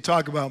for me to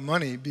talk about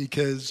money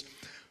because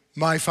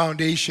my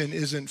foundation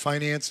isn't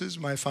finances.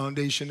 My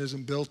foundation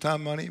isn't built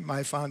on money.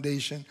 My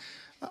foundation,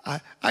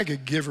 I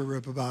could give a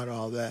rip about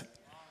all that.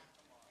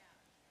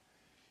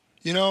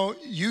 You know,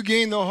 you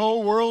gain the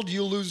whole world,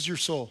 you'll lose your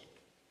soul.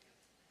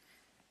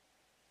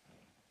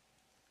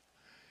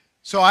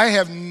 So I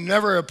have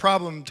never a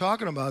problem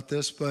talking about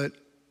this, but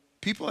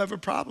people have a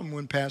problem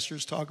when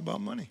pastors talk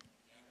about money.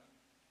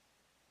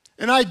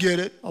 And I get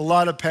it. A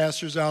lot of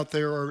pastors out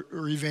there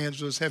or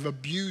evangelists have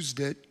abused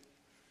it.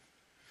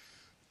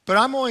 But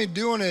I'm only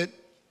doing it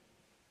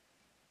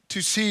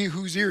to see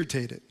who's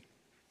irritated.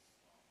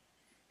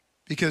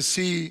 Because,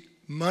 see,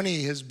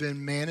 money has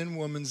been man and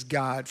woman's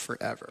God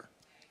forever.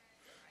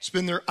 It's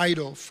been their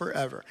idol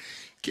forever.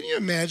 Can you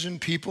imagine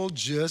people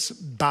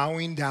just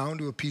bowing down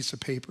to a piece of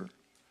paper?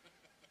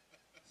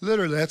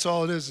 Literally, that's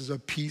all it is a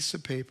piece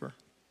of paper.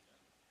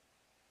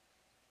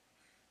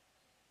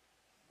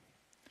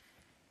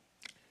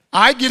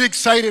 I get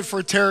excited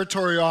for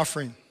territory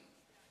offering.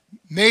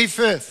 May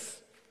 5th,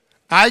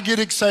 I get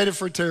excited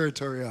for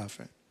territory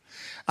offering.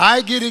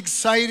 I get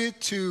excited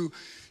to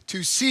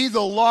see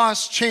the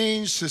lost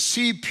change, to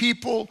see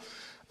people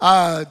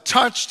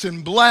touched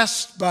and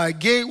blessed by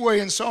Gateway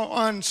and so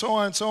on, and so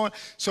on, and so on.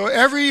 So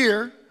every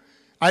year,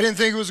 I didn't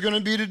think it was going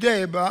to be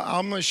today, but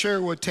I'm going to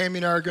share what Tammy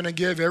and I are going to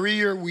give. Every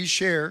year we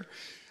share.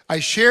 I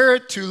share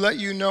it to let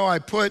you know I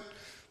put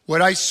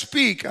what I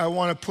speak, I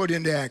want to put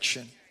into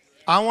action.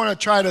 I want to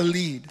try to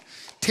lead.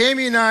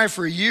 Tammy and I,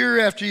 for year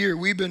after year,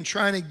 we've been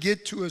trying to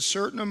get to a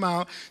certain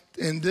amount.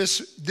 And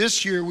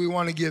this year, we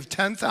want to give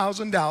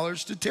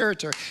 $10,000 to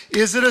territory.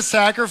 Is it a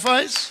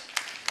sacrifice?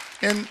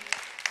 And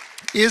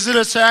is it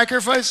a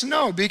sacrifice?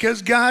 No,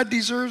 because God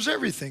deserves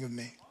everything of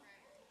me.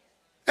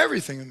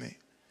 Everything of me.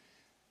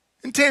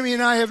 And Tammy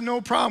and I have no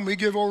problem. We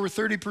give over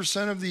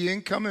 30% of the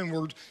income, and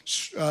we're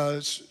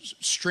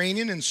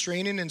straining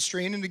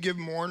to give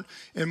more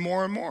and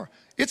more and more.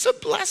 It's a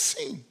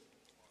blessing.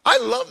 I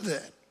love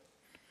that.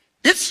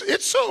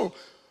 It's so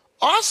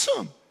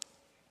awesome.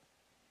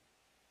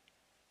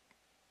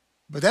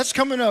 But that's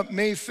coming up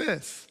May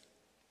 5th.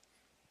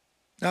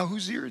 Now,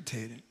 who's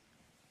irritated?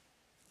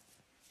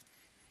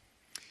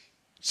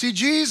 See,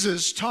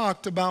 Jesus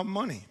talked about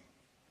money.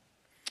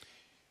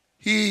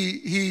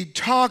 He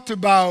talked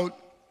about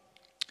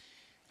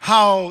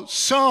how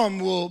some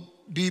will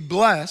be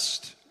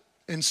blessed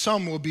and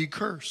some will be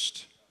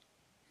cursed.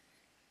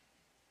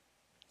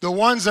 The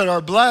ones that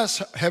are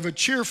blessed have a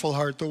cheerful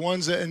heart. The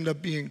ones that end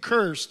up being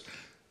cursed,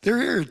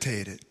 they're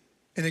irritated,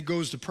 and it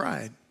goes to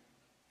pride.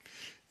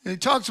 And he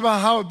talks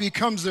about how it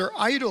becomes their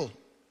idol.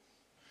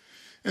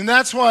 And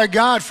that's why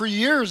God, for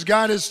years,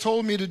 God has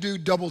told me to do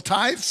double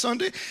tithe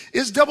Sunday.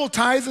 Is double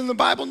tithe in the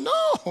Bible? No,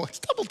 it's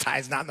double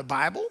tithe not in the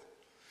Bible.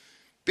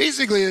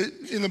 Basically,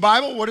 in the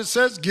Bible, what it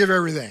says, give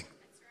everything.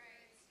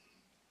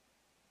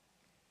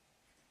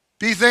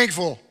 Be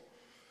thankful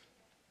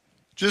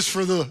just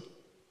for the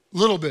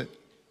little bit.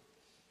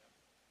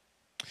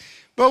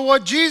 But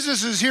what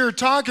Jesus is here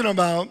talking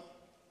about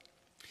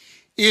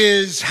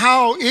is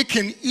how it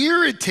can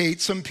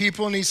irritate some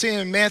people. And he's saying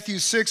in Matthew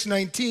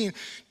 6:19,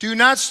 do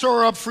not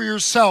store up for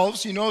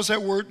yourselves. You notice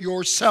that word,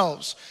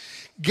 yourselves.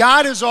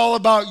 God is all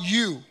about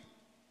you.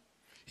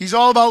 He's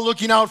all about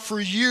looking out for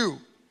you.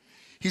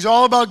 He's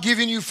all about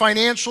giving you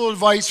financial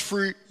advice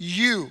for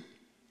you.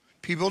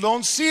 People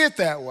don't see it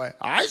that way.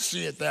 I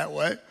see it that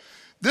way.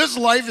 This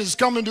life is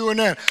coming to an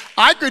end.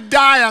 I could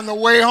die on the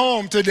way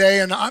home today,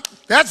 and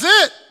that's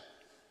it.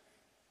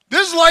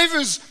 This life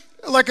is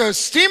like a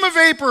steam of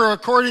vapor,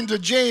 according to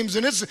James,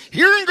 and it's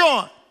here and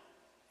gone.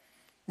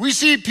 We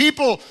see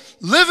people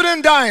living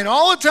and dying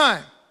all the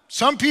time.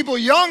 Some people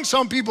young,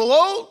 some people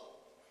old.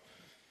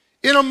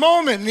 In a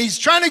moment, and he's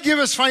trying to give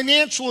us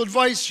financial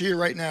advice here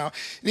right now.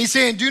 And he's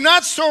saying, do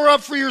not store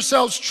up for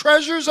yourselves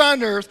treasures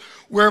on earth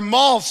where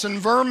moths and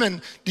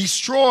vermin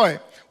destroy,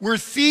 where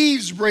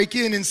thieves break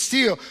in and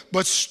steal,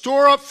 but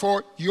store up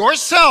for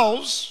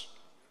yourselves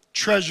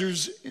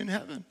treasures in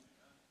heaven,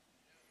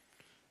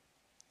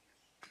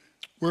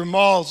 where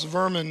moths,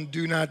 vermin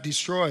do not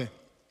destroy,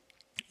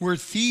 where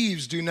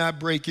thieves do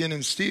not break in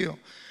and steal.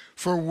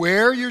 For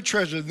where your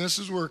treasure, and this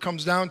is where it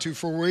comes down to,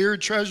 for where your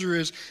treasure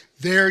is,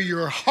 there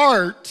your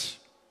heart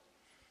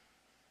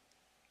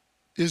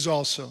is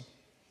also.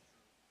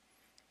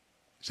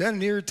 Is that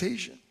an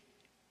irritation?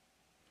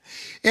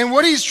 And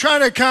what he's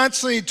trying to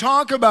constantly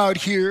talk about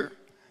here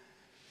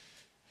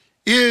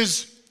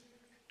is,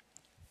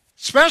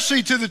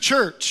 especially to the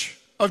church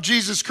of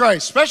Jesus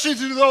Christ, especially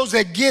to those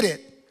that get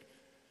it.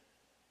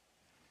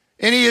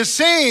 And he is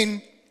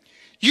saying,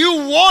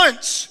 you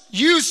once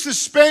used to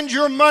spend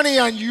your money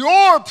on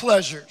your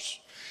pleasures.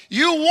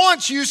 You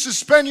once used to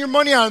spend your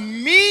money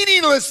on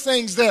meaningless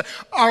things that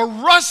are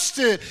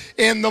rusted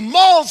and the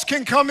moths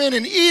can come in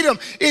and eat them.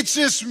 It's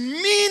just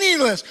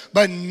meaningless.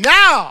 But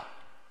now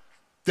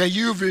that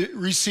you've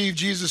received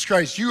Jesus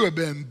Christ, you have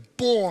been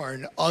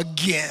born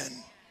again.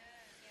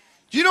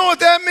 Do you know what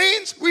that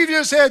means? We've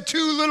just had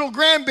 2 little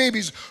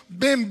grandbabies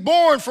been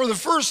born for the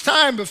first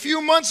time a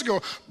few months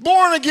ago.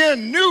 Born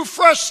again, new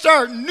fresh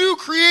start, new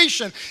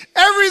creation.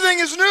 Everything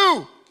is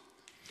new.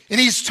 And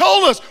he's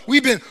told us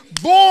we've been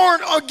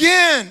born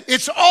again.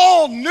 It's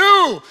all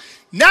new.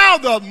 Now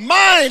the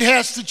mind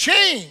has to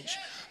change.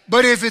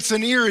 But if it's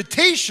an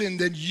irritation,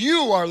 then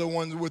you are the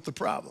one with the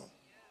problem.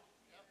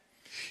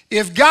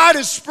 If God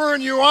is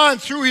spurring you on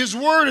through his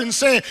word and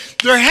saying,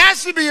 there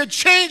has to be a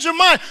change of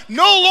mind.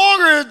 No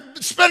longer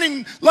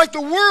spending like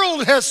the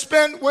world has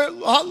spent,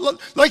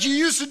 like you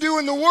used to do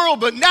in the world,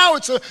 but now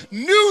it's a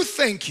new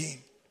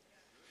thinking.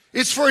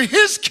 It's for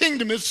his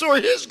kingdom. It's for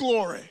his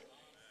glory.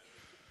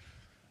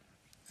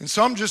 And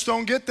some just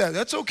don't get that.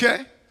 That's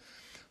okay.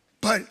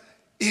 But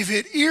if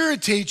it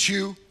irritates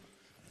you,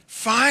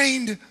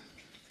 find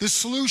the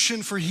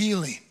solution for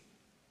healing.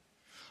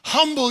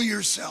 Humble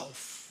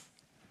yourself.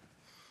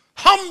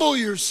 Humble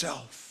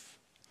yourself.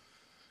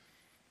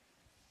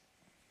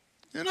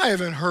 And I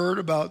haven't heard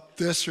about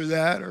this or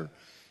that or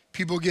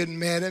people getting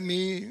mad at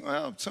me.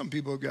 Well, some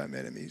people have gotten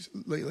mad at me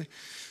lately.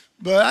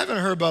 But I haven't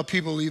heard about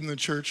people leaving the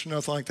church,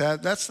 nothing like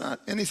that. That's not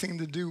anything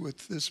to do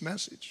with this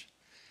message.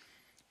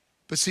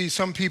 But see,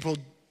 some people,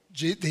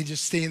 they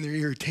just stay in their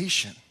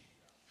irritation.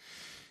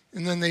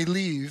 And then they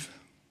leave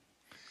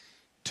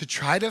to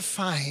try to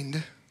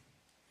find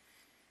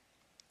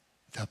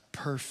the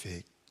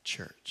perfect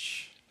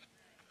church.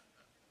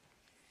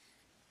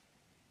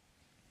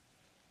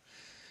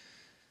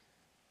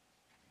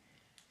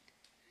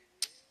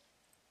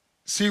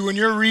 See, when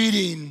you're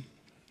reading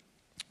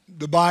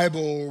the Bible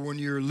or when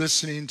you're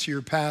listening to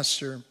your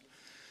pastor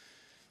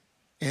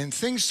and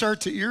things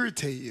start to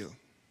irritate you,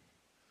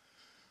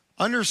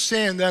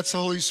 understand that's the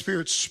Holy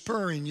Spirit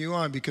spurring you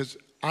on because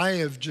I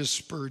have just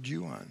spurred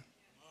you on.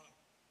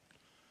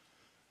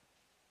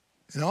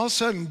 And all of a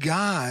sudden,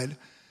 God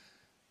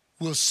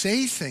will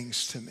say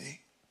things to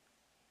me.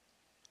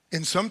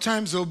 And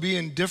sometimes they'll be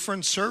in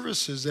different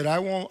services that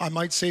I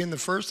might say in the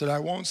first that I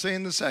won't say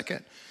in the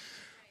second.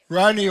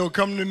 Rodney will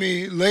come to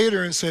me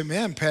later and say,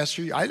 man,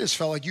 Pastor, I just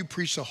felt like you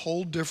preached a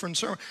whole different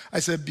sermon.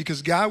 I said,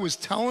 because God was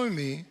telling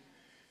me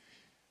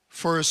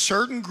for a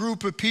certain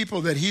group of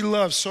people that he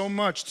loves so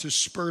much to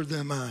spur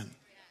them on.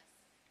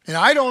 And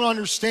I don't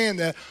understand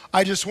that.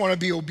 I just want to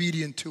be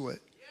obedient to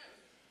it.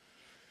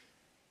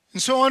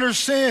 And so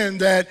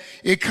understand that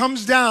it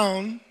comes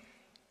down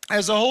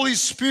as the Holy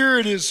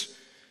Spirit is,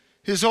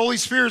 his Holy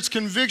Spirit's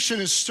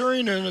conviction is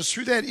stirring in us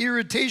through that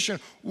irritation,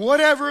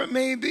 whatever it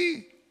may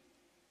be.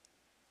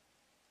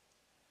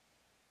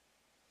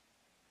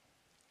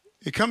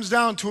 It comes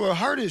down to a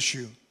heart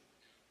issue.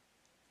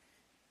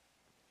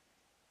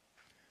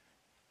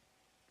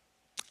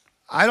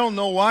 I don't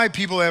know why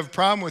people have a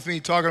problem with me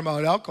talking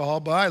about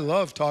alcohol, but I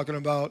love talking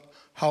about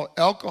how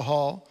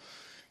alcohol,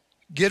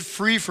 get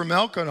free from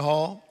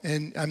alcohol,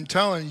 and I'm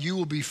telling you, you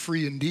will be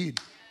free indeed.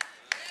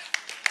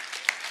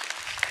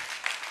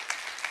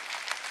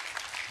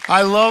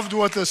 I loved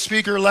what the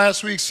speaker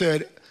last week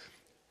said.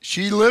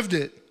 She lived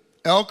it.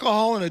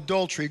 Alcohol and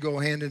adultery go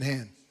hand in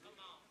hand.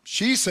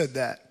 She said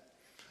that.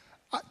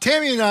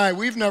 Tammy and I,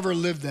 we've never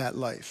lived that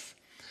life.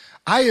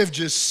 I have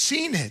just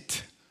seen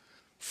it,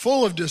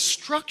 full of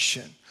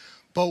destruction.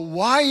 But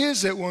why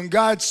is it when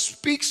God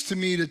speaks to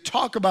me to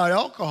talk about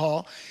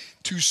alcohol,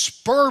 to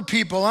spur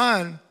people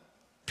on,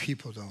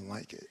 people don't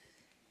like it?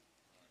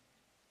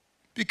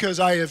 Because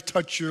I have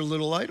touched your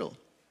little idol.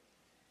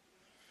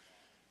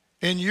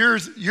 And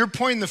you're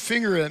pointing the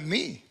finger at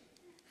me.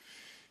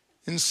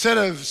 Instead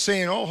of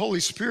saying, oh,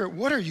 Holy Spirit,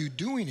 what are you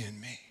doing in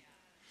me?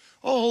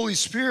 Oh, Holy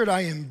Spirit,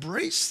 I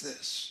embrace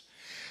this.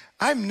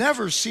 I've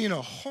never seen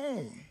a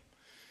home,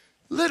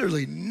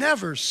 literally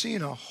never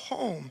seen a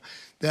home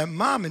that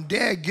mom and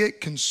dad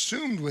get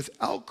consumed with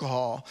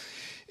alcohol.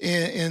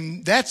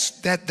 And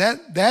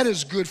that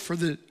is good for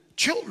the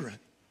children.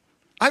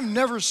 I've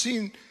never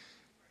seen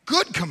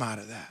good come out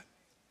of that.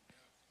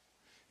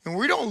 And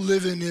we don't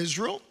live in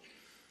Israel.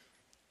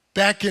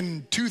 Back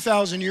in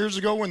 2,000 years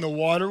ago when the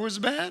water was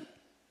bad?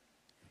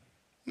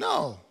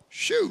 No,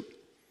 shoot.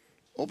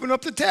 Open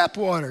up the tap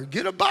water.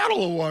 Get a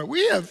bottle of water.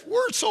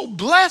 We're so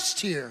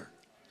blessed here.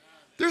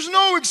 There's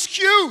no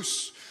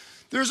excuse.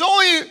 There's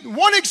only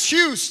one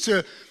excuse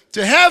to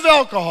have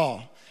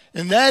alcohol,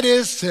 and that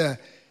is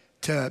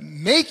to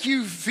make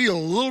you feel a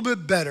little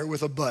bit better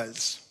with a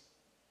buzz.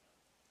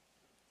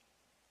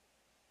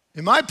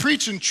 Am I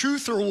preaching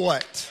truth or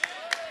what?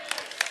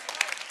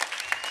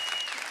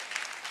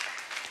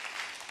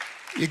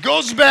 It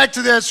goes back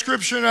to that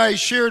scripture I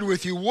shared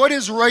with you. What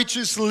is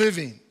righteous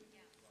living?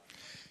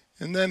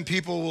 And then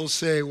people will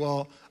say,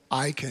 well,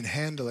 I can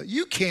handle it.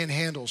 You can't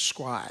handle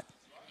squat.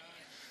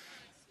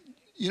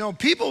 You know,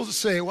 people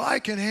say, well, I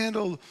can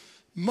handle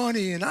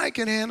money and I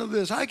can handle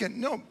this.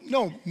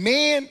 No,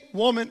 man,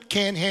 woman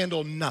can't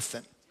handle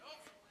nothing.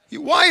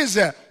 Why is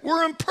that?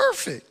 We're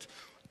imperfect.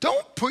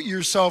 Don't put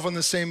yourself on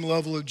the same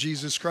level of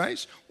Jesus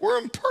Christ. We're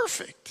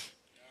imperfect.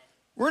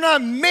 We're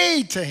not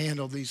made to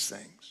handle these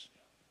things.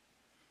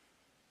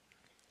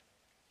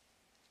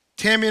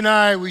 Tammy and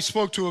I, we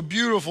spoke to a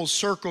beautiful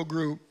circle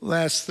group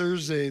last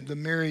Thursday,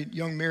 the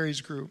Young Marys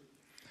group,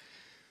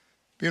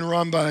 being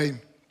run by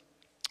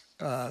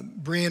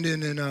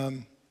Brandon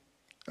and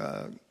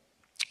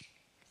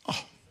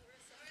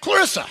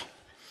Clarissa.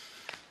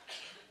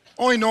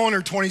 Only known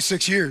her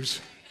 26 years.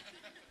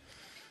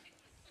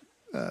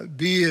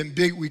 B and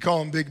Big, we call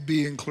them Big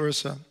B and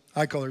Clarissa.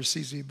 I call her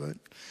Cece, but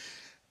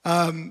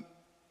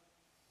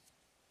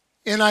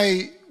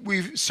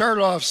we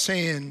started off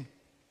saying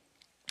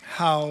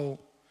how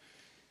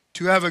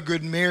to have a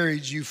good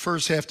marriage, you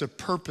first have to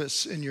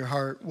purpose in your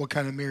heart what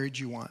kind of marriage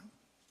you want.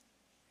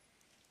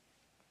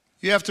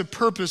 You have to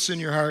purpose in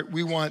your heart,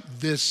 we want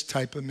this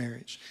type of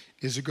marriage.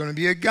 Is it going to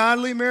be a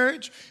godly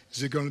marriage?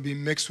 Is it going to be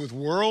mixed with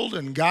world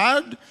and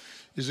God?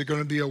 Is it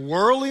going to be a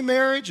worldly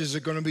marriage? Is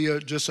it going to be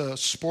just a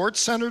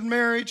sports-centered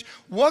marriage?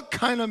 What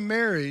kind of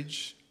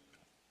marriage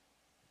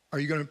are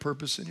you going to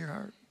purpose in your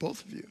heart?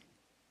 Both of you.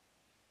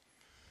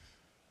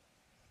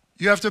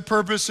 You have to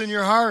purpose in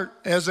your heart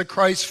as a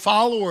Christ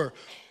follower.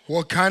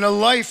 What kind of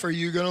life are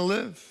you going to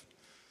live?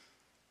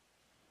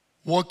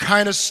 What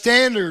kind of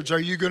standards are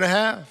you going to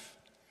have?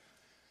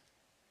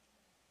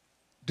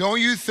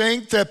 Don't you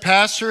think that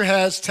pastor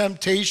has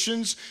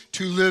temptations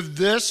to live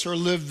this or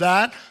live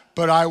that,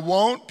 but I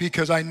won't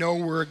because I know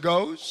where it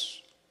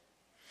goes?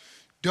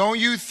 Don't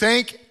you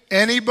think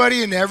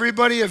anybody and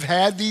everybody have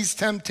had these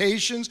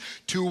temptations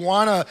to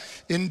want to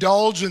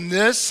indulge in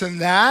this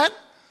and that?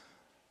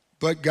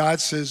 But God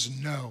says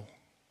no.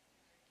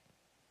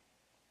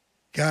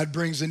 God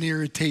brings an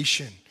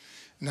irritation.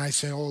 And I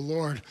say, oh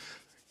Lord,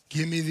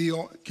 give me the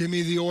oil,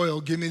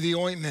 give me the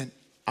ointment.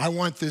 I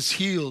want this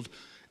healed.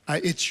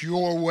 It's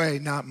your way,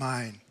 not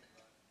mine.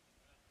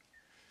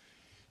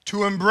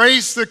 To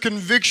embrace the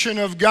conviction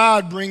of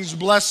God brings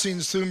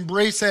blessings. To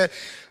embrace that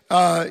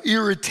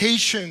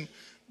irritation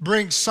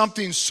brings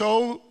something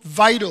so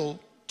vital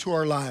to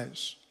our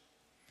lives.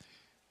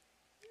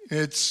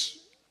 It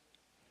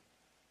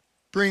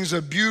brings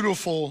a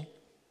beautiful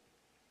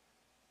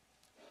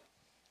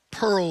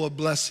pearl of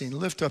blessing.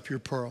 Lift up your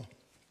pearl.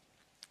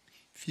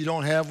 If you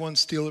don't have one,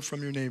 steal it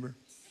from your neighbor.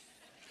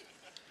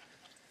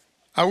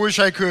 I wish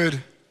I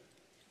could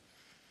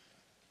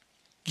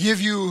give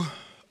you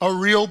a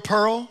real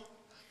pearl,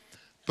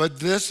 but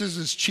this is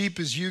as cheap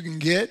as you can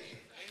get.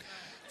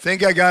 I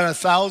think I got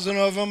 1,000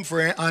 of them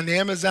on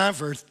Amazon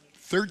for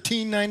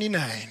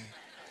 $13.99.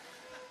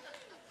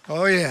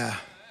 Oh yeah.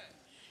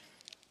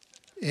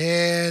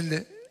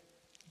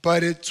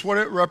 But it's what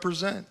it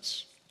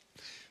represents.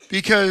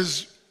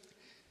 Because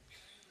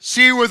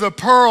see, with a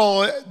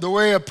pearl, the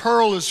way a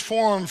pearl is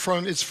formed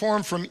it's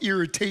formed from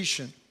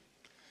irritation.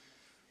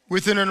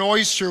 Within an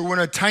oyster, when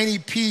a tiny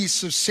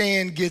piece of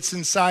sand gets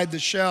inside the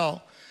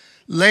shell,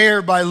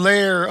 layer by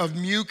layer of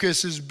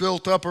mucus is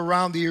built up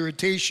around the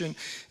irritation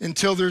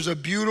until there's a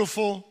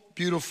beautiful,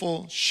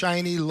 beautiful,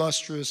 shiny,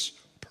 lustrous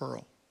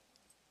pearl.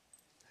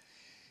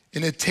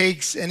 And it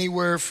takes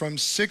anywhere from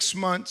 6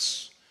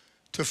 months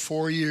to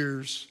 4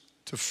 years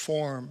to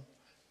form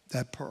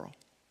that pearl.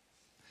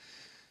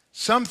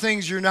 Some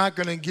things you're not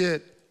going to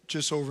get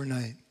just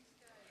overnight.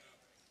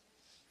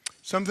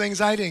 Some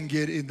things I didn't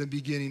get in the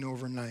beginning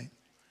overnight.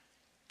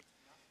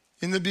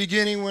 In the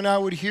beginning, when I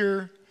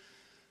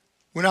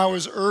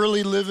was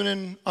early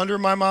living under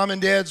my mom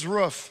and dad's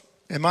roof,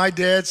 and my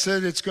dad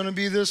said it's going to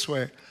be this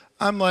way,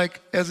 I'm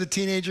like, as a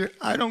teenager,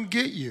 I don't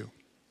get you.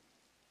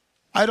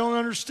 I don't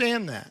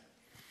understand that.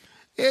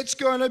 It's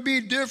going to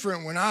be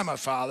different when I'm a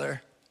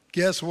father.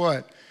 Guess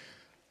what?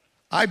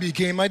 I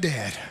became my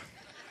dad.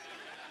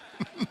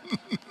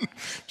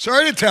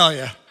 Sorry to tell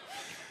you.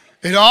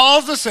 It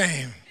all's the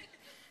same.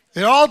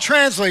 It all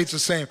translates the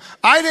same.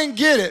 I didn't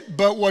get it,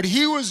 but what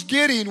he was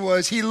getting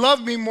was he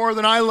loved me more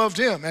than I loved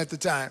him at the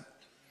time.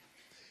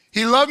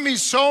 He loved me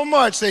so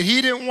much that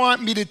he didn't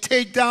want me to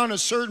take down a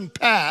certain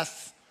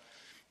path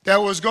that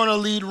was going to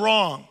lead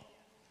wrong.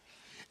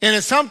 And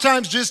it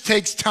sometimes just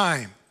takes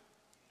time.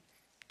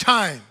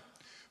 Time.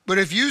 But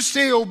if you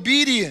stay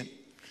obedient,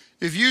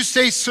 if you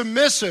stay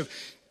submissive,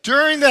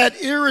 during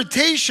that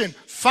irritation,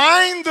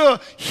 find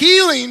the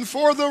healing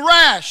for the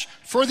rash,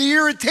 for the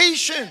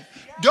irritation.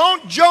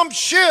 Don't jump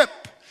ship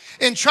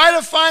and try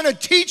to find a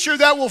teacher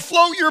that will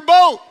float your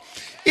boat.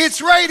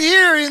 It's right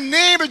here in the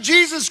name of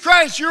Jesus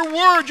Christ, your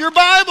word, your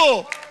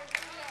Bible.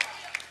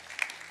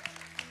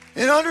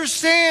 And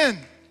understand,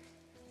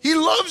 he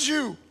loves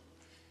you.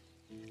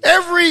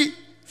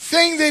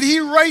 Everything that he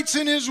writes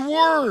in his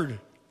word,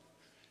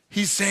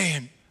 he's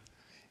saying,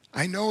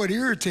 I know it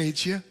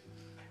irritates you,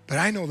 but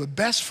I know the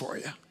best for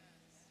you.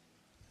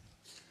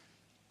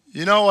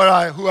 You know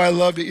who I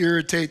love to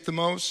irritate the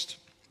most?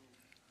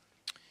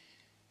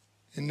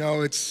 And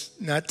no, it's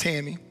not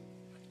Tammy.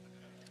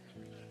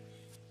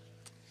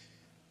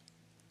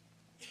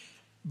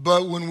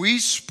 But when we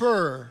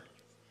spur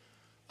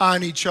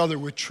on each other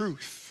with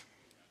truth.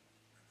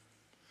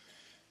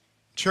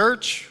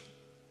 Church,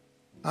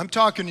 I'm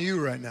talking to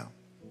you right now.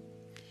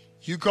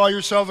 You call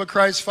yourself a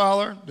Christ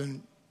follower,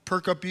 then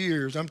perk up your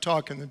ears. I'm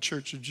talking to the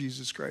Church of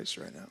Jesus Christ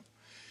right now.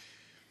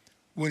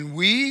 When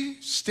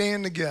we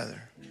stand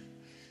together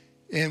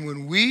and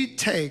when we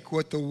take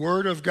what the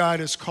Word of God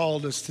has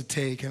called us to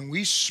take and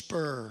we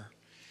spur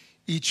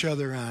each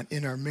other on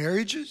in our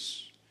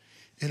marriages,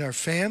 in our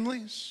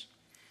families,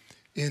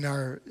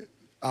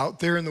 out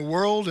there in the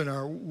world, in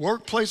our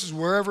workplaces,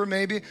 wherever it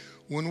may be,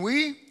 when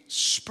we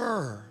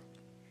spur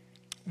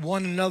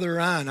one another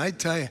on, I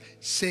tell you,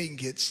 Satan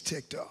gets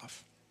ticked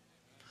off.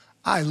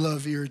 I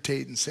love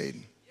irritating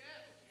Satan.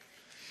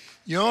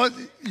 You know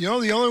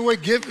the only way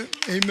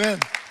amen.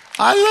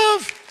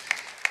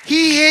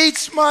 He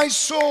hates my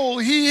soul.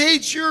 He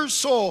hates your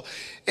soul.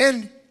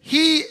 And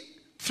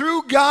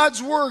through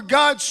God's word,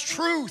 God's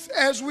truth,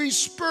 as we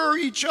spur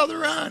each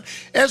other on,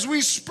 as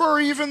we spur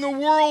even the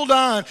world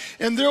on,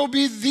 and there'll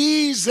be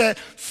these that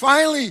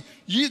finally,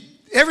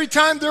 every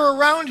time they're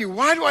around you,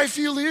 why do I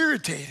feel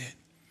irritated?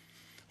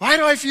 Why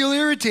do I feel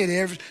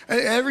irritated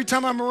every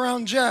time I'm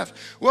around Jeff?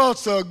 Well,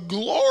 it's the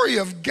glory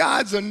of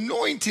God's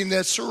anointing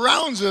that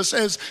surrounds us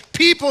as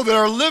people that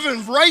are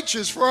living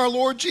righteous for our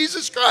Lord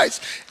Jesus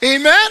Christ.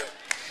 Amen?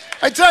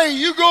 I tell you,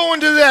 you go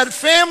into that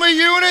family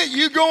unit,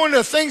 you go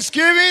into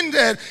Thanksgiving,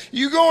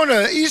 you go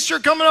into Easter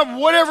coming up,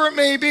 whatever it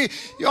may be,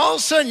 all of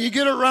a sudden you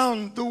get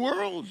around the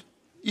world,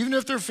 even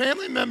if they're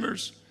family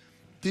members.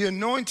 The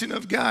anointing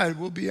of God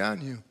will be on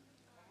you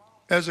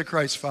as a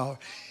Christ follower.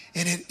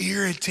 And it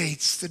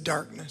irritates the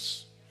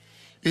darkness.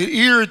 It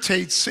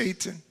irritates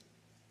Satan.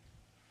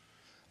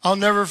 I'll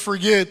never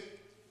forget,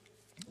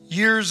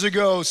 years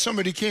ago,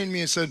 somebody came to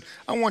me and said,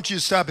 I want you to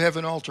stop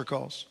having altar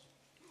calls.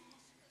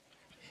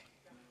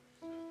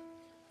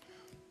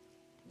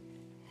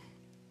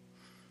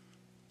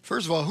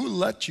 First of all, who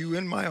let you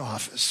in my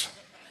office?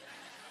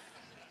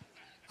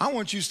 I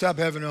want you to stop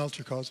having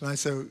altar calls. And I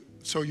said,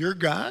 so you're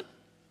God?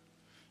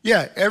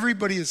 Yeah,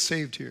 everybody is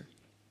saved here.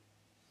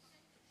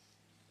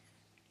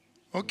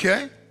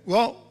 Okay,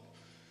 well,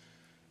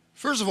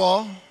 first of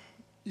all,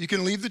 you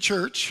can leave the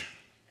church,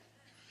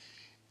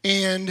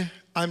 and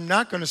I'm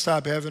not going to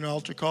stop having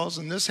altar calls,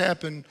 and this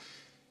happened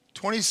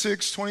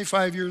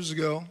 25 years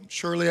ago,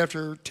 shortly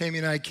after Tammy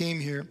and I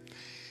came here,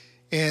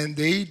 And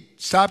they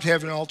stopped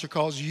having altar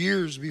calls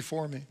years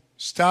before me.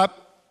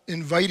 Stopped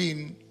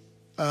inviting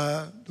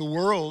the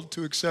world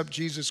to accept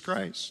Jesus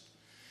Christ.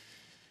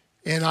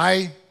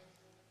 And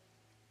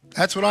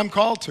that's what I'm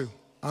called to.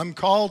 I'm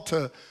called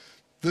to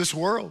this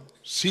world.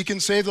 Seek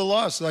and save the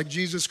lost, like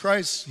Jesus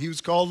Christ. He was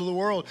called to the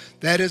world.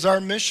 That is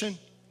our mission.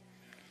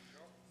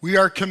 We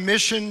are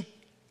commissioned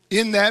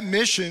in that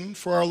mission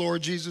for our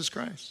Lord Jesus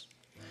Christ.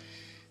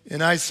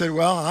 And I said,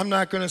 well, I'm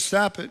not going to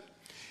stop it.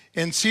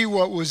 And see,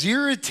 what was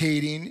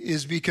irritating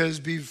is because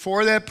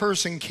before that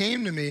person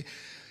came to me,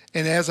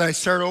 and as I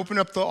started opening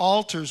up the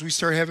altars, we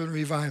started having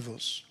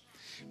revivals.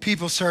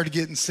 People started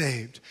getting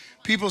saved.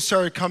 People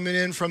started coming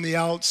in from the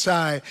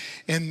outside,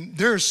 and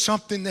there's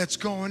something that's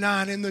going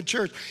on in the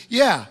church.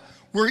 Yeah,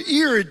 we're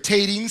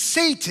irritating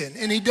Satan,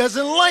 and he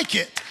doesn't like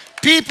it.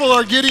 People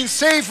are getting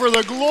saved for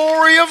the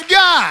glory of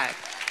God.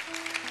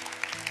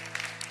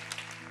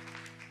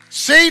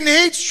 Satan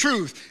hates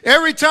truth.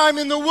 Every time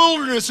in the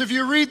wilderness, if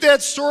you read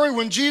that story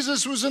when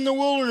Jesus was in the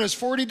wilderness,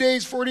 40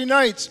 days, 40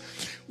 nights,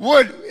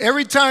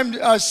 every time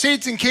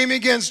Satan came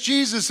against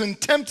Jesus and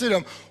tempted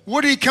him,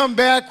 what did he come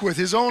back with?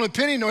 His own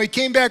opinion? No, he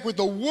came back with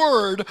the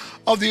word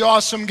of the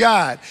awesome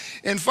God.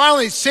 And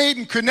finally,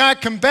 Satan could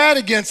not combat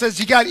against us.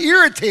 He got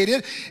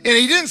irritated, and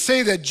he didn't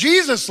say that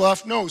Jesus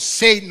left. No,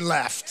 Satan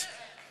left.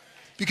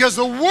 Because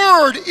the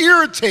word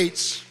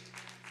irritates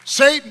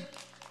Satan.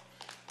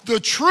 The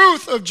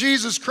truth of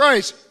Jesus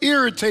Christ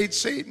irritates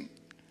Satan.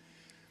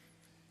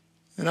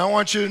 And I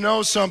want you to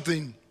know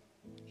something.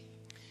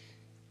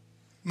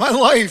 My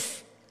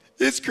life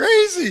is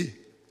crazy.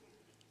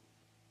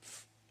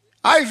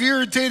 I've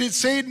irritated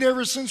Satan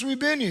ever since we've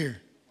been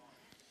here.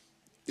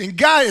 And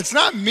God, it's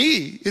not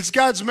me. It's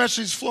God's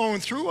message flowing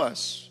through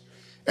us.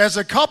 As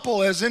a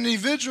couple, as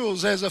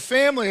individuals, as a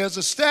family, as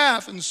a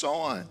staff, and so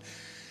on.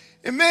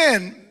 And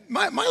man,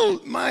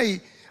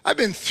 I've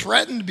been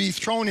threatened to be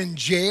thrown in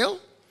jail.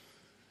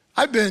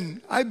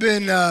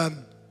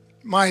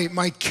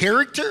 My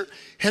character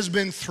has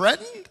been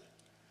threatened.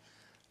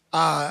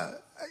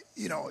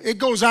 It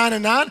goes on.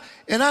 And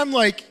I'm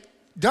like,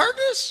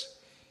 darkness,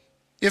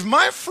 if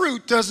my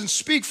fruit doesn't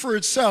speak for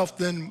itself,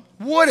 then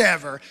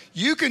whatever.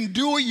 You can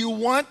do what you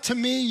want to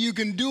me. You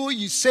can do it.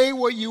 You say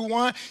what you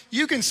want.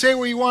 You can say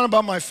what you want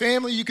about my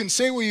family. You can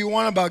say what you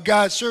want about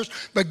God's church.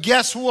 But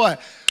guess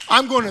what?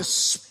 I'm going to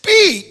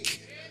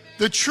speak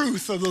the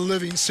truth of the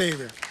living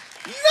Savior.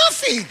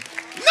 Nothing.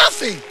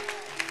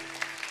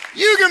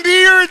 You can be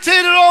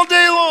irritated all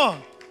day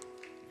long.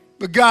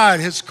 But God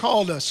has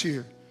called us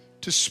here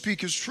to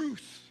speak his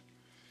truth,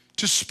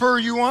 to spur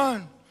you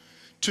on,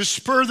 to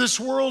spur this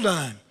world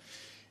on.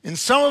 And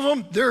some of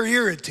them, they're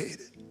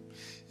irritated.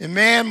 And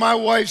man, my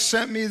wife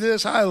sent me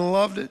this. I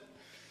loved it.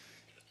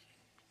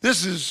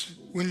 This is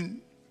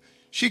when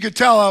she could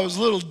tell I was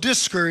a little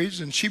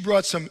discouraged, and she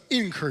brought some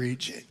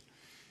encouraging.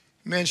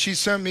 Man, she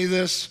sent me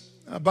this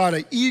about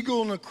an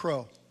eagle and a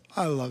crow.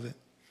 I love it.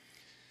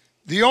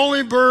 The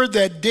only bird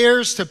that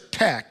dares to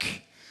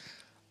peck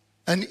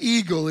an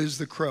eagle is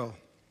the crow.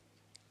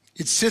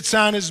 It sits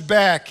on his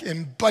back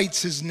and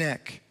bites his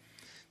neck.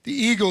 The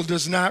eagle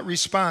does not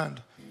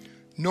respond,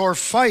 nor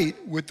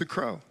fight with the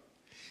crow.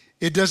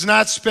 It does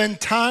not spend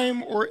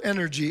time or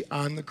energy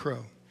on the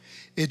crow.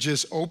 It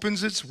just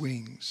opens its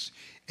wings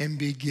and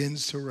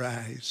begins to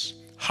rise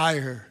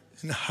higher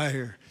and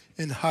higher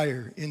and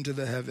higher into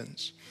the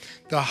heavens.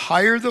 The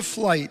higher the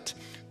flight,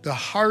 the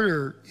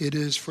harder it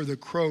is for the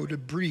crow to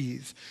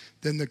breathe.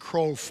 Then the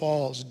crow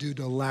falls due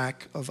to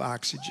lack of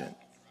oxygen.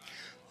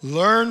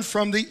 Learn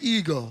from the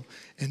eagle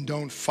and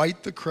don't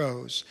fight the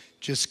crows.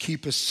 Just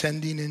keep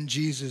ascending in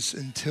Jesus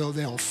until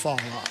they'll fall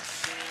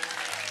off.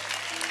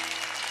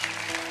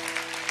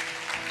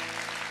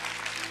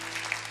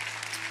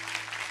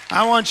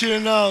 I want you to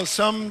know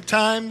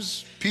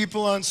sometimes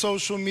people on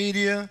social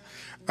media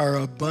are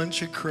a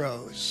bunch of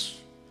crows.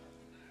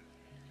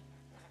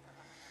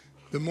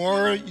 The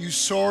more you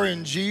soar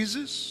in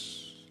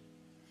Jesus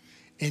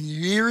and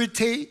you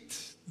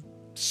irritate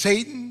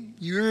Satan,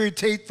 you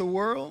irritate the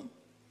world,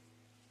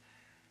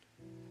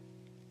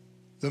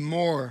 the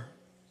more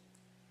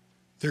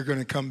they're going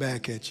to come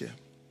back at you.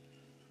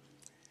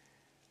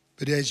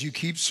 But as you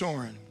keep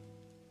soaring,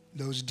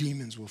 those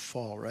demons will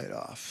fall right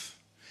off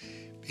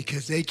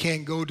because they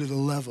can't go to the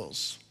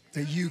levels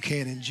that you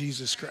can in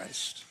Jesus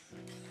Christ.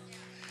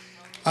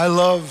 I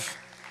love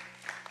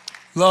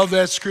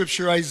that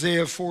scripture,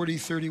 Isaiah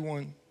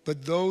 40:31.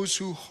 But those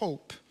who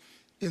hope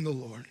in the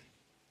Lord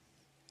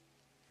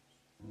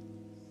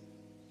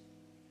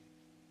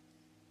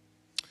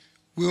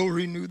will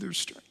renew their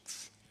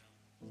strength.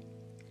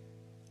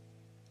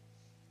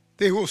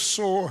 They will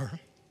soar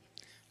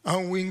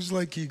on wings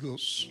like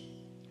eagles.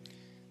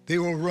 They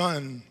will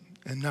run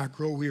and not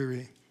grow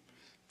weary.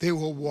 They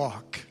will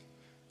walk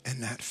and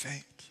not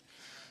faint.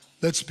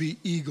 Let's be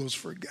eagles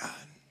for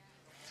God.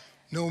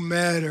 No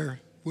matter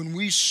when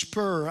we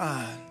spur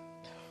on,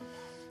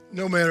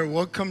 no matter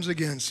what comes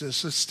against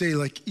us, let's stay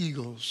like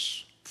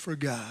eagles for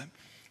God.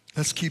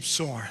 Let's keep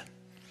soaring,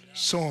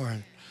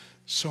 soaring,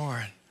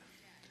 soaring.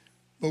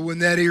 But when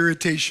that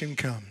irritation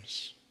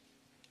comes,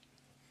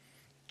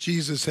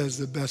 Jesus has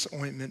the best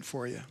ointment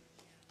for you.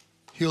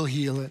 He'll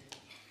heal it.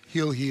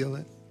 He'll heal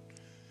it.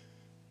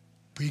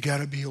 But you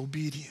got to be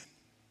obedient.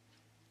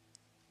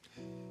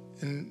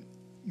 And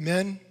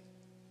men,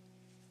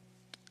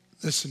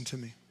 listen to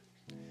me.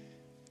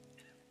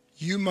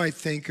 You might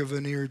think of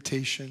an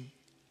irritation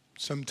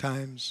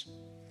sometimes,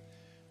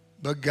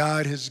 but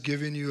God has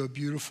given you a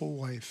beautiful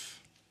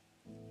wife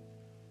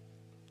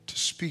to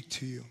speak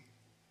to you.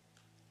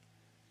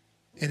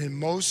 And in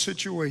most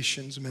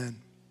situations, men,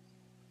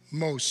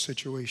 most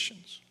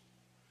situations,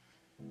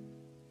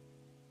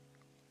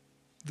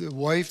 the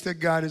wife that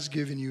God has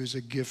given you is a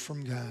gift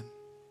from God.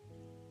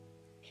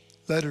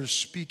 Let her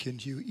speak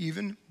into you,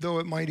 even though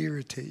it might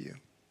irritate you.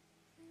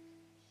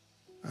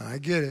 I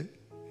get it.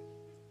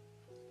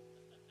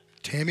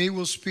 Tammy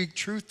will speak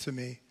truth to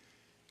me,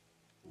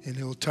 and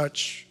it will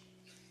touch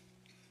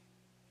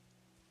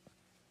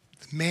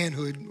the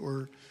manhood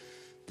or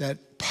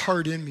that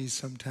part in me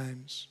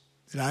sometimes.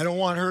 And I don't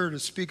want her to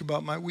speak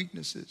about my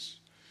weaknesses.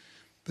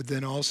 But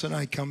then all of a sudden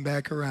I come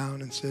back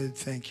around and said,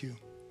 thank you,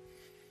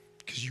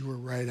 because you were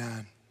right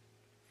on.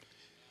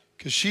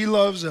 Because she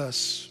loves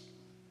us.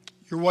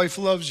 Your wife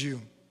loves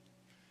you.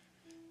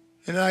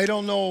 And I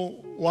don't know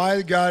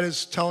why God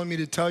is telling me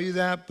to tell you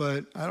that,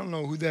 but I don't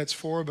know who that's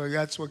for, but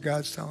that's what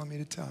God's telling me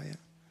to tell you.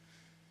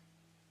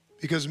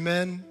 Because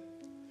men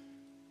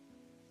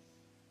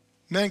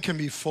can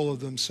be full of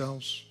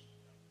themselves.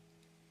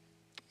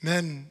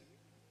 Men,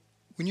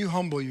 when you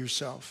humble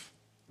yourself,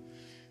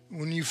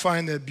 when you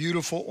find that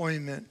beautiful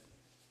ointment,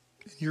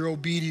 and you're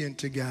obedient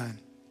to God,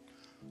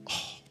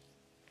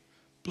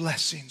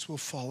 blessings will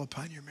fall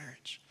upon your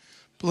marriage.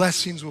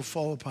 Blessings will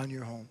fall upon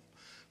your home.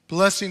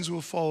 Blessings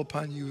will fall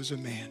upon you as a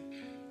man.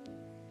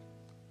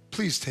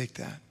 Please take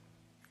that.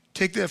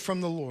 Take that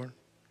from the Lord.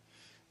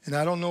 And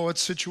I don't know what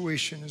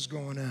situation is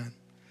going on,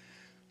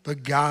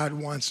 but God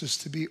wants us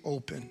to be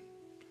open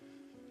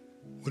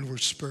when we're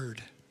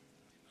spurred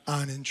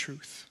on in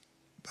truth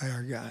by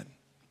our God.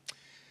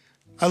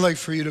 I'd like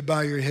for you to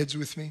bow your heads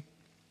with me.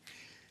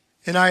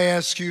 And I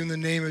ask you in the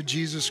name of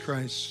Jesus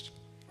Christ,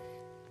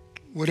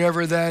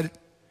 whatever that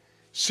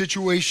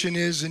situation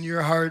is in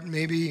your heart,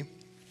 maybe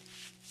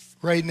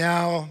right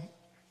now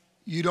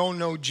you don't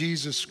know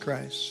Jesus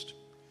Christ.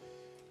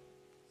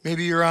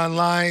 Maybe you're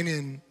online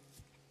and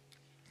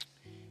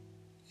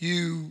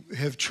you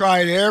have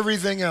tried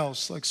everything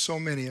else like so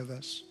many of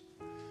us.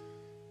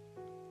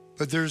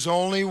 But there's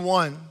only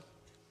one,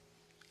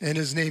 and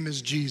his name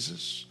is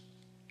Jesus.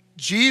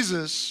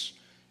 Jesus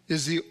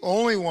is the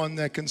only one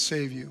that can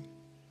save you.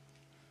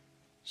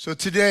 So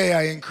today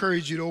I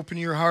encourage you to open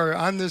your heart.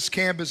 On this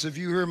campus, if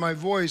you hear my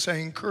voice, I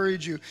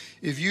encourage you,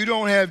 if you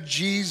don't have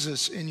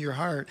Jesus in your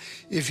heart,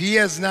 if you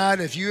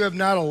have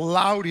not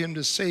allowed him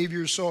to save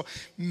your soul,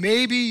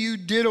 maybe you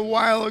did a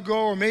while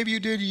ago or maybe you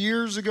did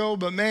years ago,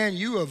 but man,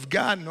 you have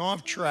gotten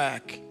off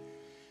track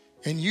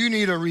and you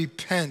need to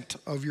repent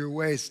of your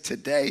ways.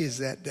 Today is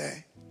that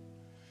day.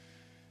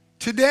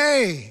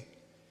 Today,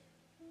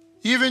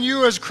 even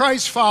you as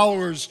Christ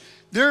followers,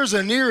 there's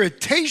an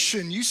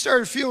irritation. You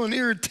started feeling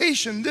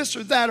irritation, this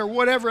or that or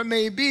whatever it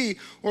may be,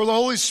 or the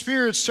Holy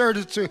Spirit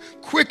started to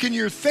quicken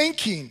your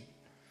thinking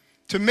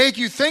to make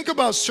you think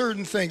about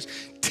certain things.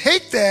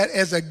 Take that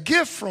as a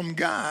gift from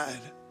God.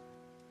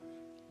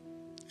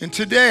 And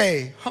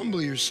today,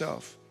 humble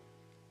yourself.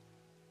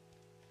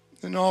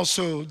 And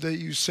also that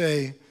you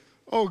say,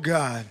 oh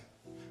God,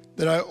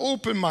 that I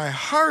open my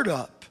heart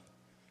up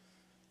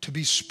to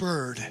be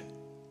spurred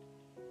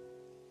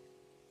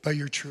by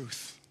your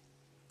truth.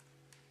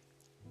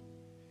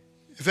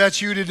 If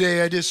that's you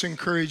today, I just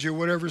encourage you,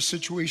 whatever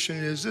situation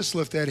it is, just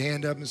lift that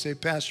hand up and say,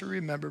 Pastor,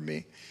 remember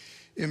me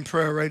in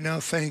prayer right now.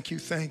 Thank you,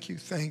 thank you,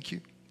 thank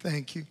you,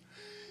 thank you,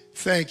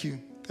 thank you,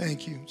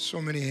 thank you.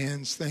 So many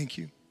hands. Thank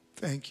you,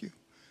 thank you.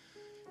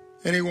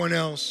 Anyone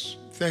else?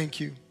 Thank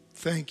you,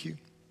 thank you,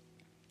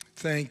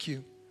 thank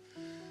you.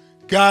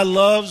 God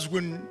loves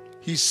when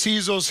he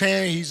sees those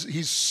hands,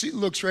 he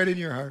looks right in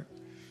your heart.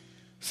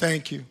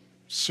 Thank you,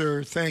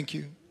 sir. Thank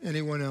you.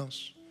 Anyone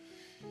else?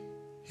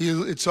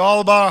 It's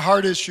all about a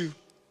heart issue.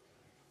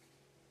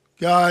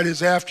 God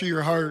is after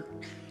your heart.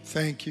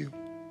 Thank you.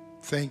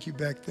 Thank you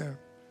back there.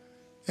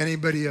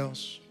 Anybody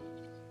else?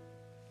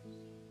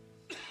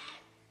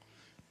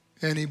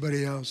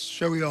 Anybody else?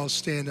 Shall we all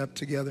stand up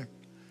together?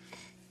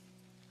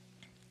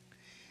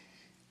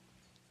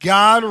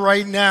 God,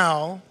 right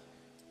now,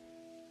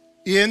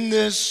 in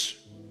this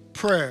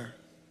prayer,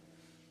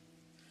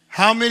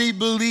 how many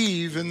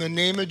believe in the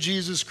name of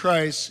Jesus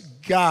Christ,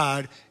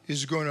 God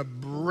is going to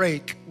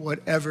break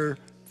whatever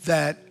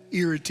that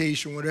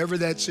irritation, whatever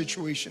that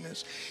situation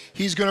is.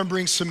 He's going to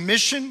bring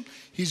submission.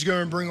 He's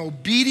going to bring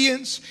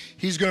obedience.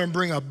 He's going to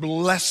bring a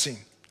blessing.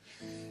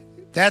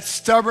 That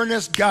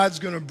stubbornness, God's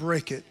going to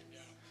break it.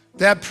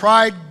 That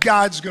pride,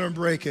 God's going to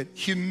break it.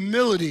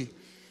 Humility,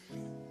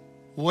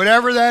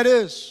 whatever that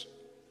is.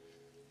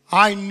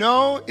 I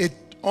know it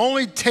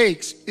only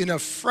takes in a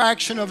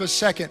fraction of a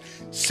second,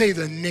 say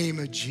the name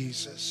of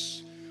Jesus.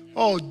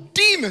 Oh,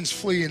 demons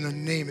flee in the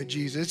name of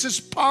Jesus. It's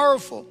just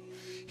powerful.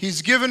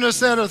 He's given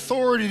us that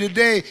authority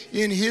today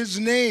in His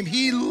name.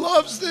 He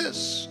loves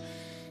this.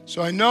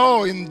 So I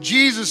know in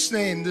Jesus'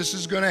 name this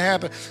is going to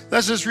happen.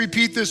 Let's just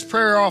repeat this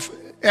prayer off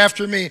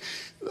after me.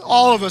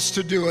 All of us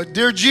to do it.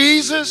 Dear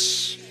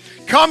Jesus,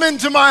 come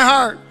into my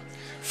heart.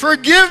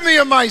 Forgive me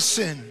of my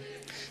sin.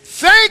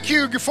 Thank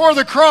you for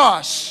the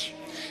cross.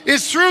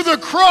 It's through the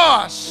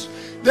cross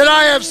that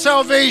I have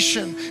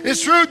salvation.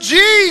 It's through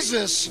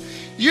Jesus.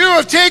 You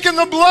have taken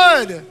the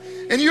blood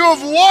and you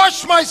have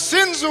washed my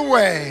sins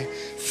away.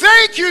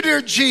 Thank you,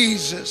 dear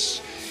Jesus.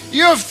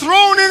 You have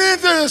thrown it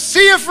into the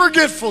sea of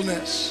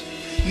forgetfulness,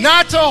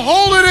 not to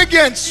hold it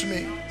against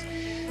me.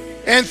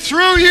 And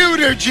through you,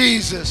 dear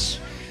Jesus,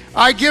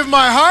 I give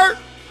my heart,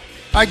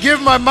 I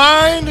give my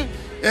mind,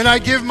 and I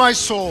give my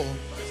soul.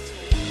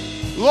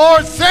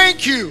 Lord,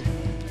 thank you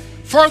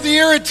for the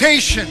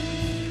irritation.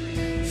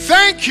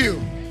 Thank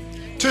you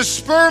to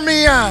spur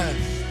me on.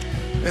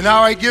 And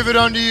now I give it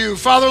unto you.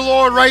 Father,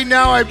 Lord, right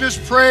now I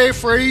just pray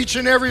for each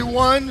and every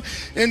one.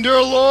 And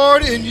dear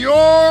Lord, in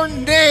your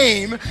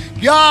name,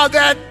 God,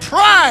 that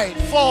pride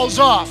falls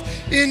off.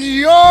 In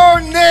your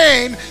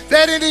name,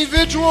 that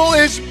individual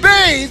is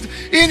bathed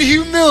in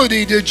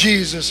humility to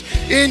Jesus.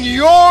 In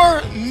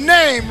your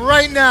name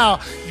right now,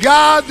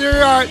 God,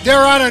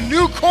 they're on a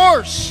new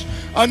course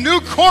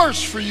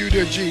for you,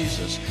 dear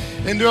Jesus.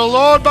 And dear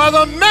Lord, by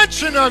the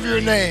mention of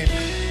your name,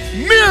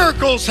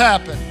 miracles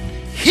happen,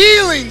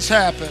 healings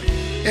happen.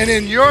 And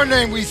in your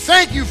name, we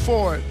thank you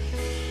for it.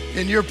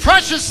 In your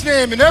precious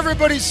name, and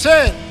everybody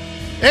said,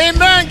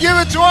 amen. Give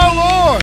it to our Lord.